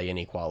frustrated by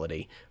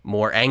inequality,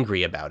 more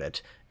angry about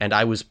it, and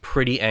I was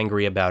pretty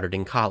angry about it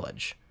in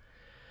college.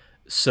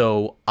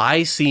 So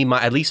I see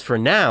at least for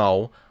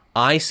now,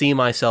 I see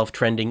myself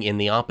trending in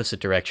the opposite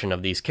direction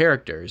of these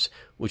characters,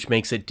 which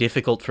makes it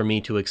difficult for me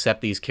to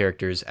accept these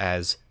characters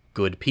as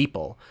good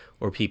people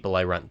or people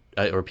I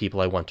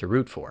want to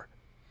root for.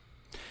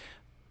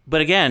 But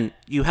again,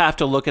 you have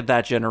to look at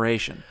that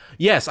generation.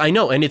 Yes, I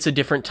know, and it's a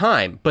different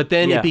time. But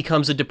then it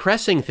becomes a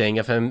depressing thing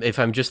if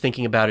I'm just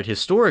thinking about it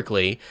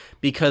historically,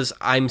 because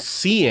I'm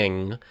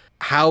seeing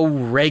how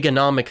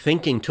Reaganomic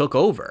thinking took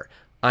over.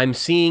 I'm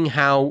seeing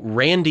how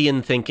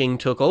Randian thinking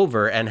took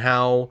over, and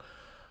how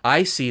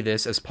I see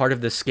this as part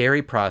of the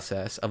scary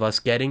process of us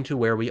getting to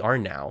where we are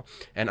now.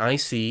 And I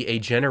see a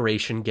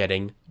generation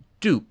getting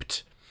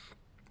duped.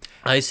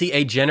 I see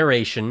a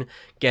generation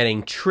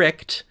getting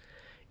tricked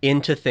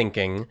into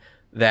thinking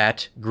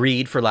that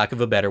greed, for lack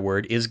of a better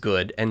word, is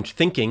good, and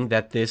thinking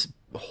that this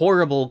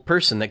horrible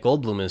person that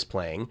Goldblum is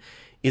playing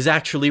is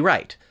actually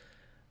right,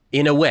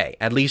 in a way,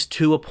 at least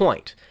to a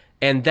point.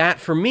 And that,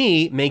 for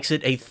me, makes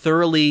it a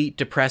thoroughly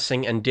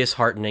depressing and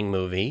disheartening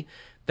movie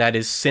that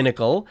is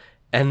cynical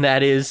and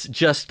that is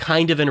just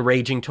kind of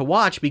enraging to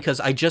watch,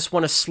 because I just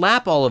want to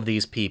slap all of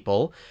these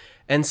people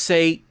and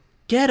say,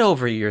 get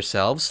over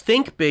yourselves,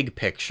 think big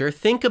picture,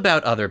 think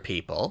about other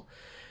people.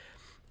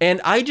 And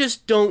I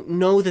just don't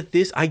know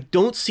that I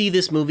don't see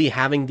this movie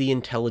having the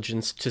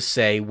intelligence to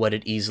say what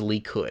it easily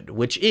could,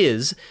 which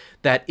is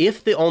that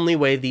if the only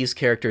way these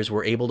characters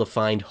were able to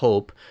find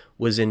hope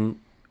was in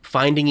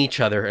finding each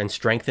other and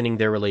strengthening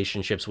their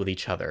relationships with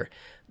each other,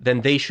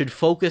 then they should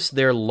focus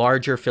their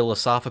larger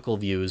philosophical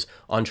views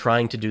on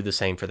trying to do the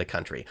same for the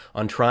country,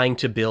 on trying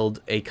to build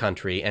a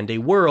country and a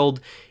world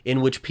in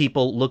which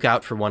people look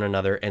out for one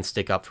another and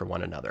stick up for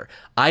one another.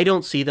 I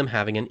don't see them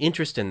having an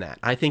interest in that.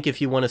 I think if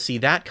you want to see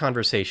that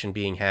conversation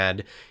being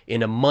had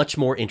in a much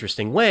more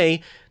interesting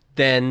way,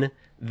 then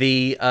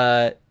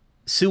the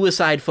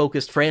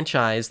suicide-focused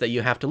franchise that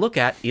you have to look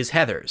at is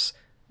Heathers.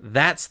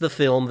 That's the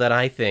film that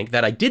I think,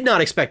 that I did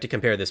not expect to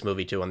compare this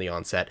movie to on the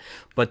onset,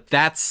 but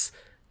that's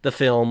the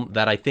film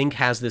that I think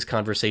has this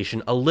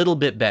conversation a little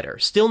bit better.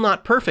 Still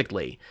not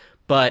perfectly,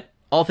 but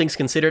all things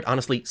considered,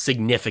 honestly,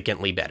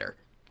 significantly better.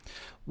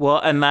 Well,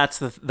 and that's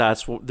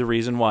the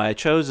reason why I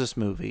chose this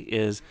movie,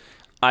 is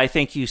I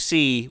think you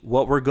see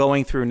what we're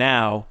going through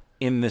now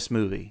in this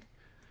movie.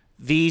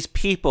 These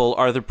people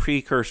are the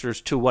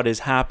precursors to what is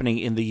happening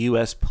in the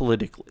U.S.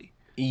 politically.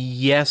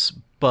 Yes,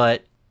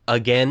 but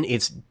again,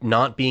 it's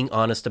not being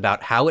honest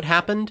about how it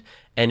happened,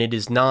 and it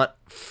is not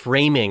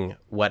framing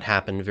what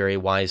happened very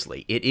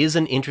wisely. It is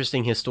an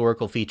interesting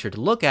historical feature to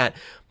look at,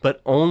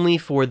 but only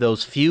for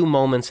those few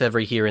moments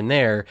every here and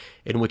there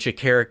in which a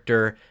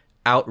character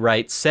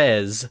outright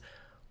says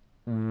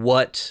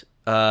what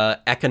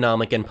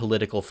economic and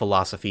political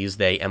philosophies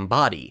they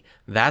embody.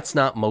 That's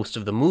not most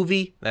of the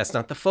movie. That's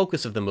not the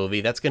focus of the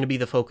movie. That's going to be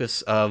the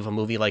focus of a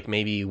movie like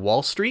maybe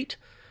Wall Street,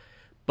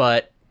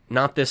 but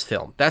not this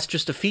film. That's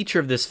just a feature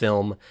of this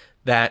film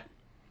that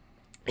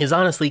is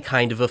honestly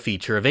kind of a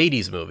feature of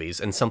 80s movies,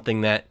 and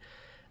something that,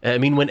 I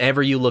mean,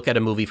 whenever you look at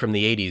a movie from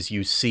the 80s,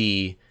 you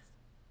see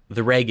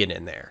the Reagan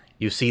in there.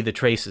 You see the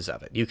traces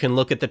of it. You can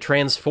look at the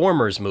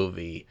Transformers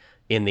movie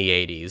in the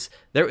 80s.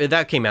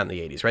 That came out in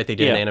the 80s, right? They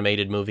did an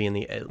animated movie in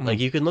the... Like,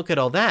 you can look at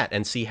all that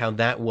and see how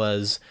that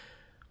was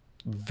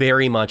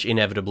very much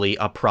inevitably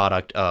a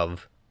product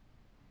of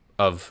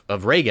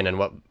Reagan and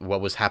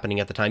what was happening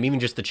at the time, even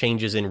just the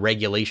changes in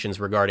regulations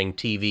regarding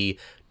TV,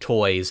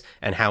 toys,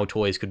 and how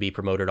toys could be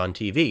promoted on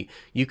TV.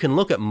 You can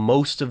look at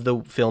most of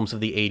the films of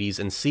the 80s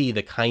and see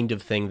the kind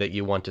of thing that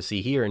you want to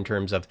see here in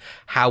terms of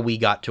how we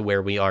got to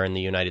where we are in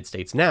the United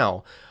States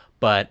now.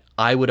 But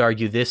I would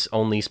argue this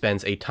only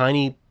spends a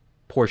tiny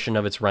portion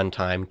of its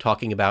runtime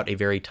talking about a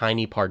very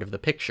tiny part of the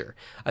picture.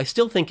 I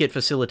still think it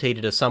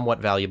facilitated a somewhat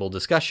valuable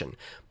discussion,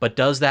 but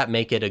does that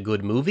make it a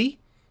good movie?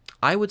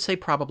 I would say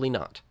probably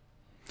not.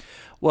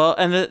 Well,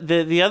 and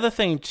the other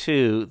thing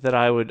too that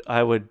I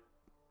would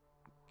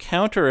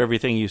counter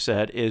everything you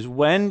said is,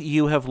 when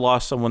you have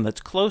lost someone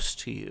that's close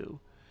to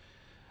you,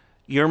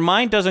 your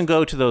mind doesn't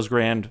go to those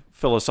grand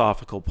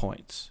philosophical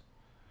points.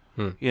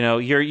 You know,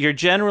 you're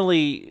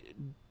generally,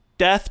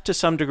 death to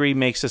some degree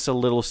makes us a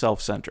little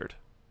self-centered.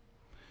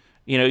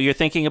 You know, you're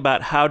thinking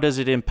about, how does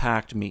it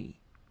impact me?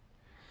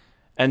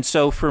 And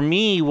so for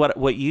me,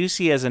 what you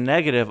see as a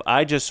negative,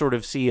 I just sort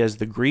of see as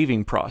the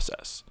grieving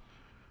process.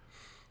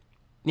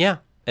 Yeah.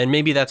 And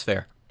maybe that's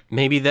fair.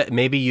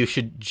 Maybe you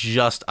should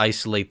just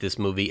isolate this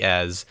movie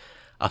as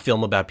a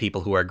film about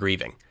people who are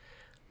grieving.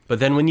 But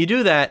then when you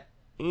do that,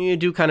 you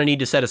do kind of need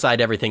to set aside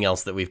everything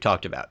else that we've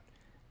talked about.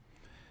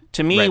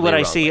 To me, what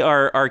I see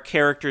are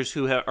characters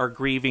who are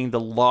grieving the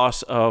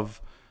loss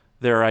of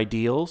their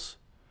ideals.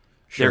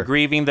 Sure. They're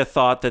grieving the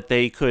thought that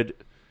they could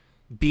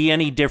be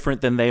any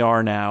different than they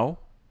are now.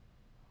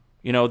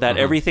 You know, that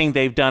everything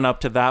they've done up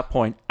to that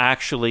point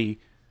actually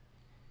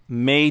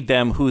made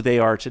them who they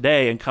are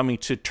today, and coming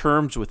to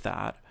terms with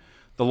that.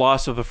 The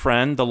loss of a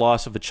friend, the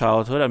loss of a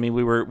childhood. I mean,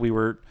 we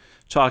were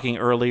talking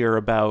earlier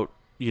about,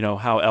 you know,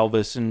 how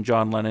Elvis and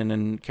John Lennon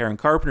and Karen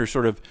Carpenter,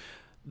 sort of,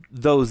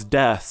 those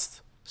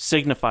deaths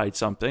signified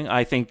something.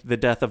 I think the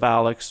death of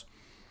Alex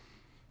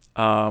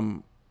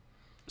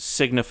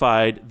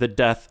signified the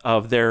death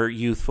of their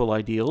youthful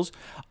ideals.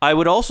 I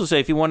would also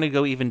say, if you want to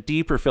go even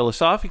deeper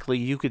philosophically,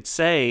 you could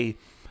say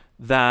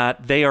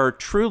that they are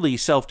truly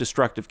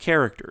self-destructive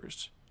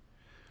characters.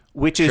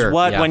 Which is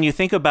when you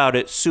think about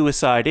it,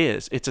 suicide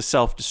is. It's a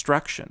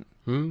self-destruction.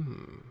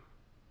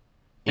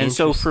 And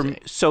so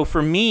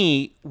for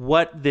me,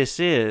 what this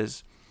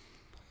is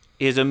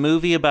a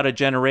movie about a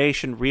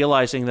generation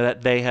realizing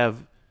that they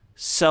have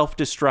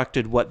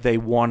self-destructed what they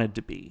wanted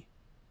to be.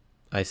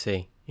 I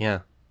see. Yeah.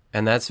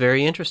 And that's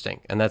very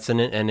interesting. And that's an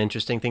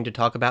interesting thing to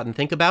talk about and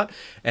think about.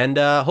 And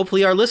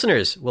hopefully our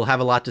listeners will have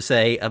a lot to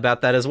say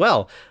about that as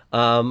well.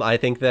 I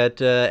think that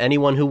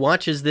anyone who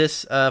watches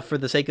this for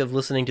the sake of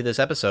listening to this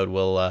episode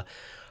will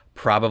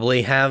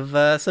probably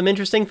have some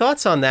interesting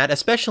thoughts on that,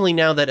 especially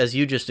now that, as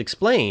you just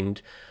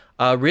explained,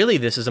 really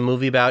this is a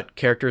movie about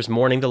characters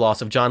mourning the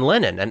loss of John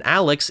Lennon. And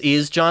Alex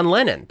is John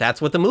Lennon.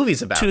 That's what the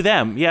movie's about. To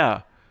them,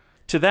 yeah.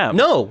 to them.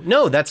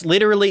 No, that's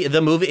literally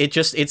the movie.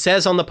 It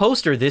says on the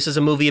poster, this is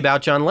a movie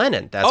about John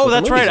Lennon.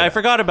 That's right. I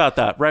forgot about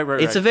that.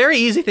 Right. It's a very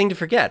easy thing to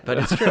forget, but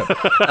it's true.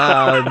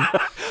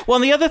 Well,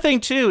 and the other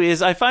thing too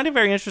is I find it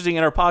very interesting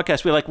in our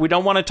podcast. We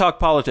don't want to talk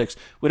politics.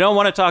 We don't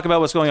want to talk about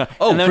what's going on.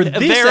 Oh, and for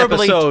this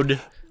episode,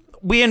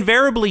 we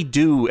invariably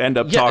do end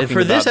up talking about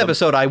for this them.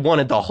 episode, I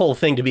wanted the whole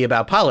thing to be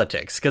about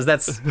politics because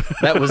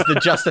that was the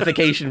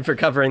justification for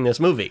covering this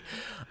movie.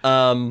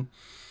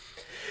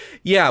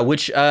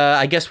 Which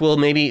I guess we'll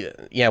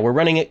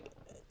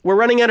we're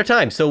running out of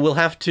time, so we'll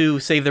have to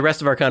save the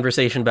rest of our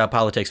conversation about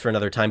politics for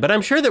another time. But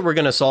I'm sure that we're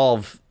going to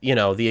solve,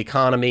 the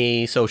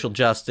economy, social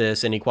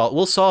justice, inequality.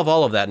 We'll solve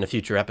all of that in a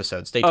future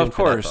episode. Stay tuned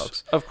for that,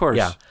 folks. Of course.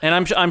 Yeah. And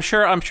I'm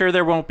sure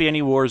there won't be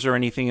any wars or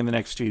anything in the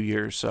next few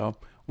years, so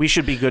we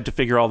should be good to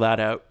figure all that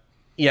out.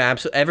 Yeah,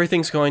 absolutely.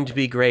 Everything's going to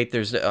be great.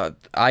 There's,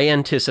 I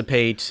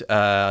anticipate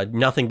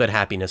nothing but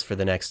happiness for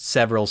the next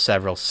several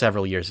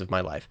years of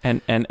my life.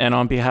 And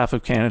on behalf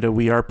of Canada,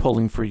 we are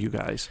pulling for you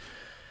guys.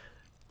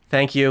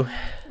 Thank you.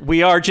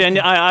 We are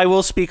I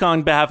will speak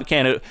on behalf of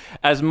Canada.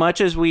 As much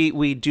as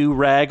we do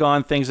rag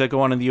on things that go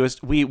on in the U.S.,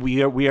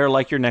 we are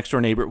like your next door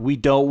neighbor. We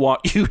don't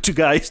want you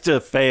guys to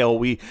fail.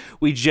 We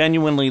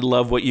genuinely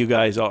love what you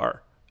guys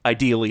are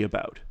ideally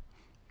about.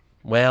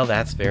 Well,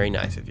 that's very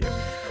nice of you.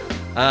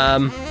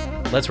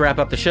 Let's wrap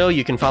up the show.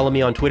 You can follow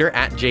me on Twitter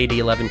at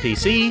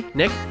JD11PC.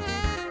 Nick?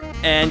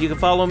 And you can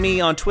follow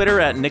me on Twitter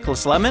at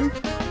Nicholas Lemon.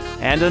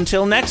 And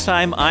until next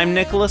time, I'm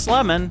Nicholas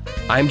Lemon.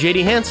 I'm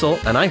JD Hansel,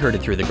 and I heard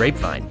it through the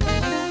grapevine.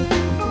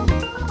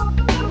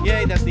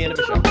 Yay, that's the end of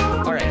the show.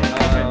 All right.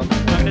 I'm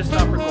going to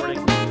stop recording.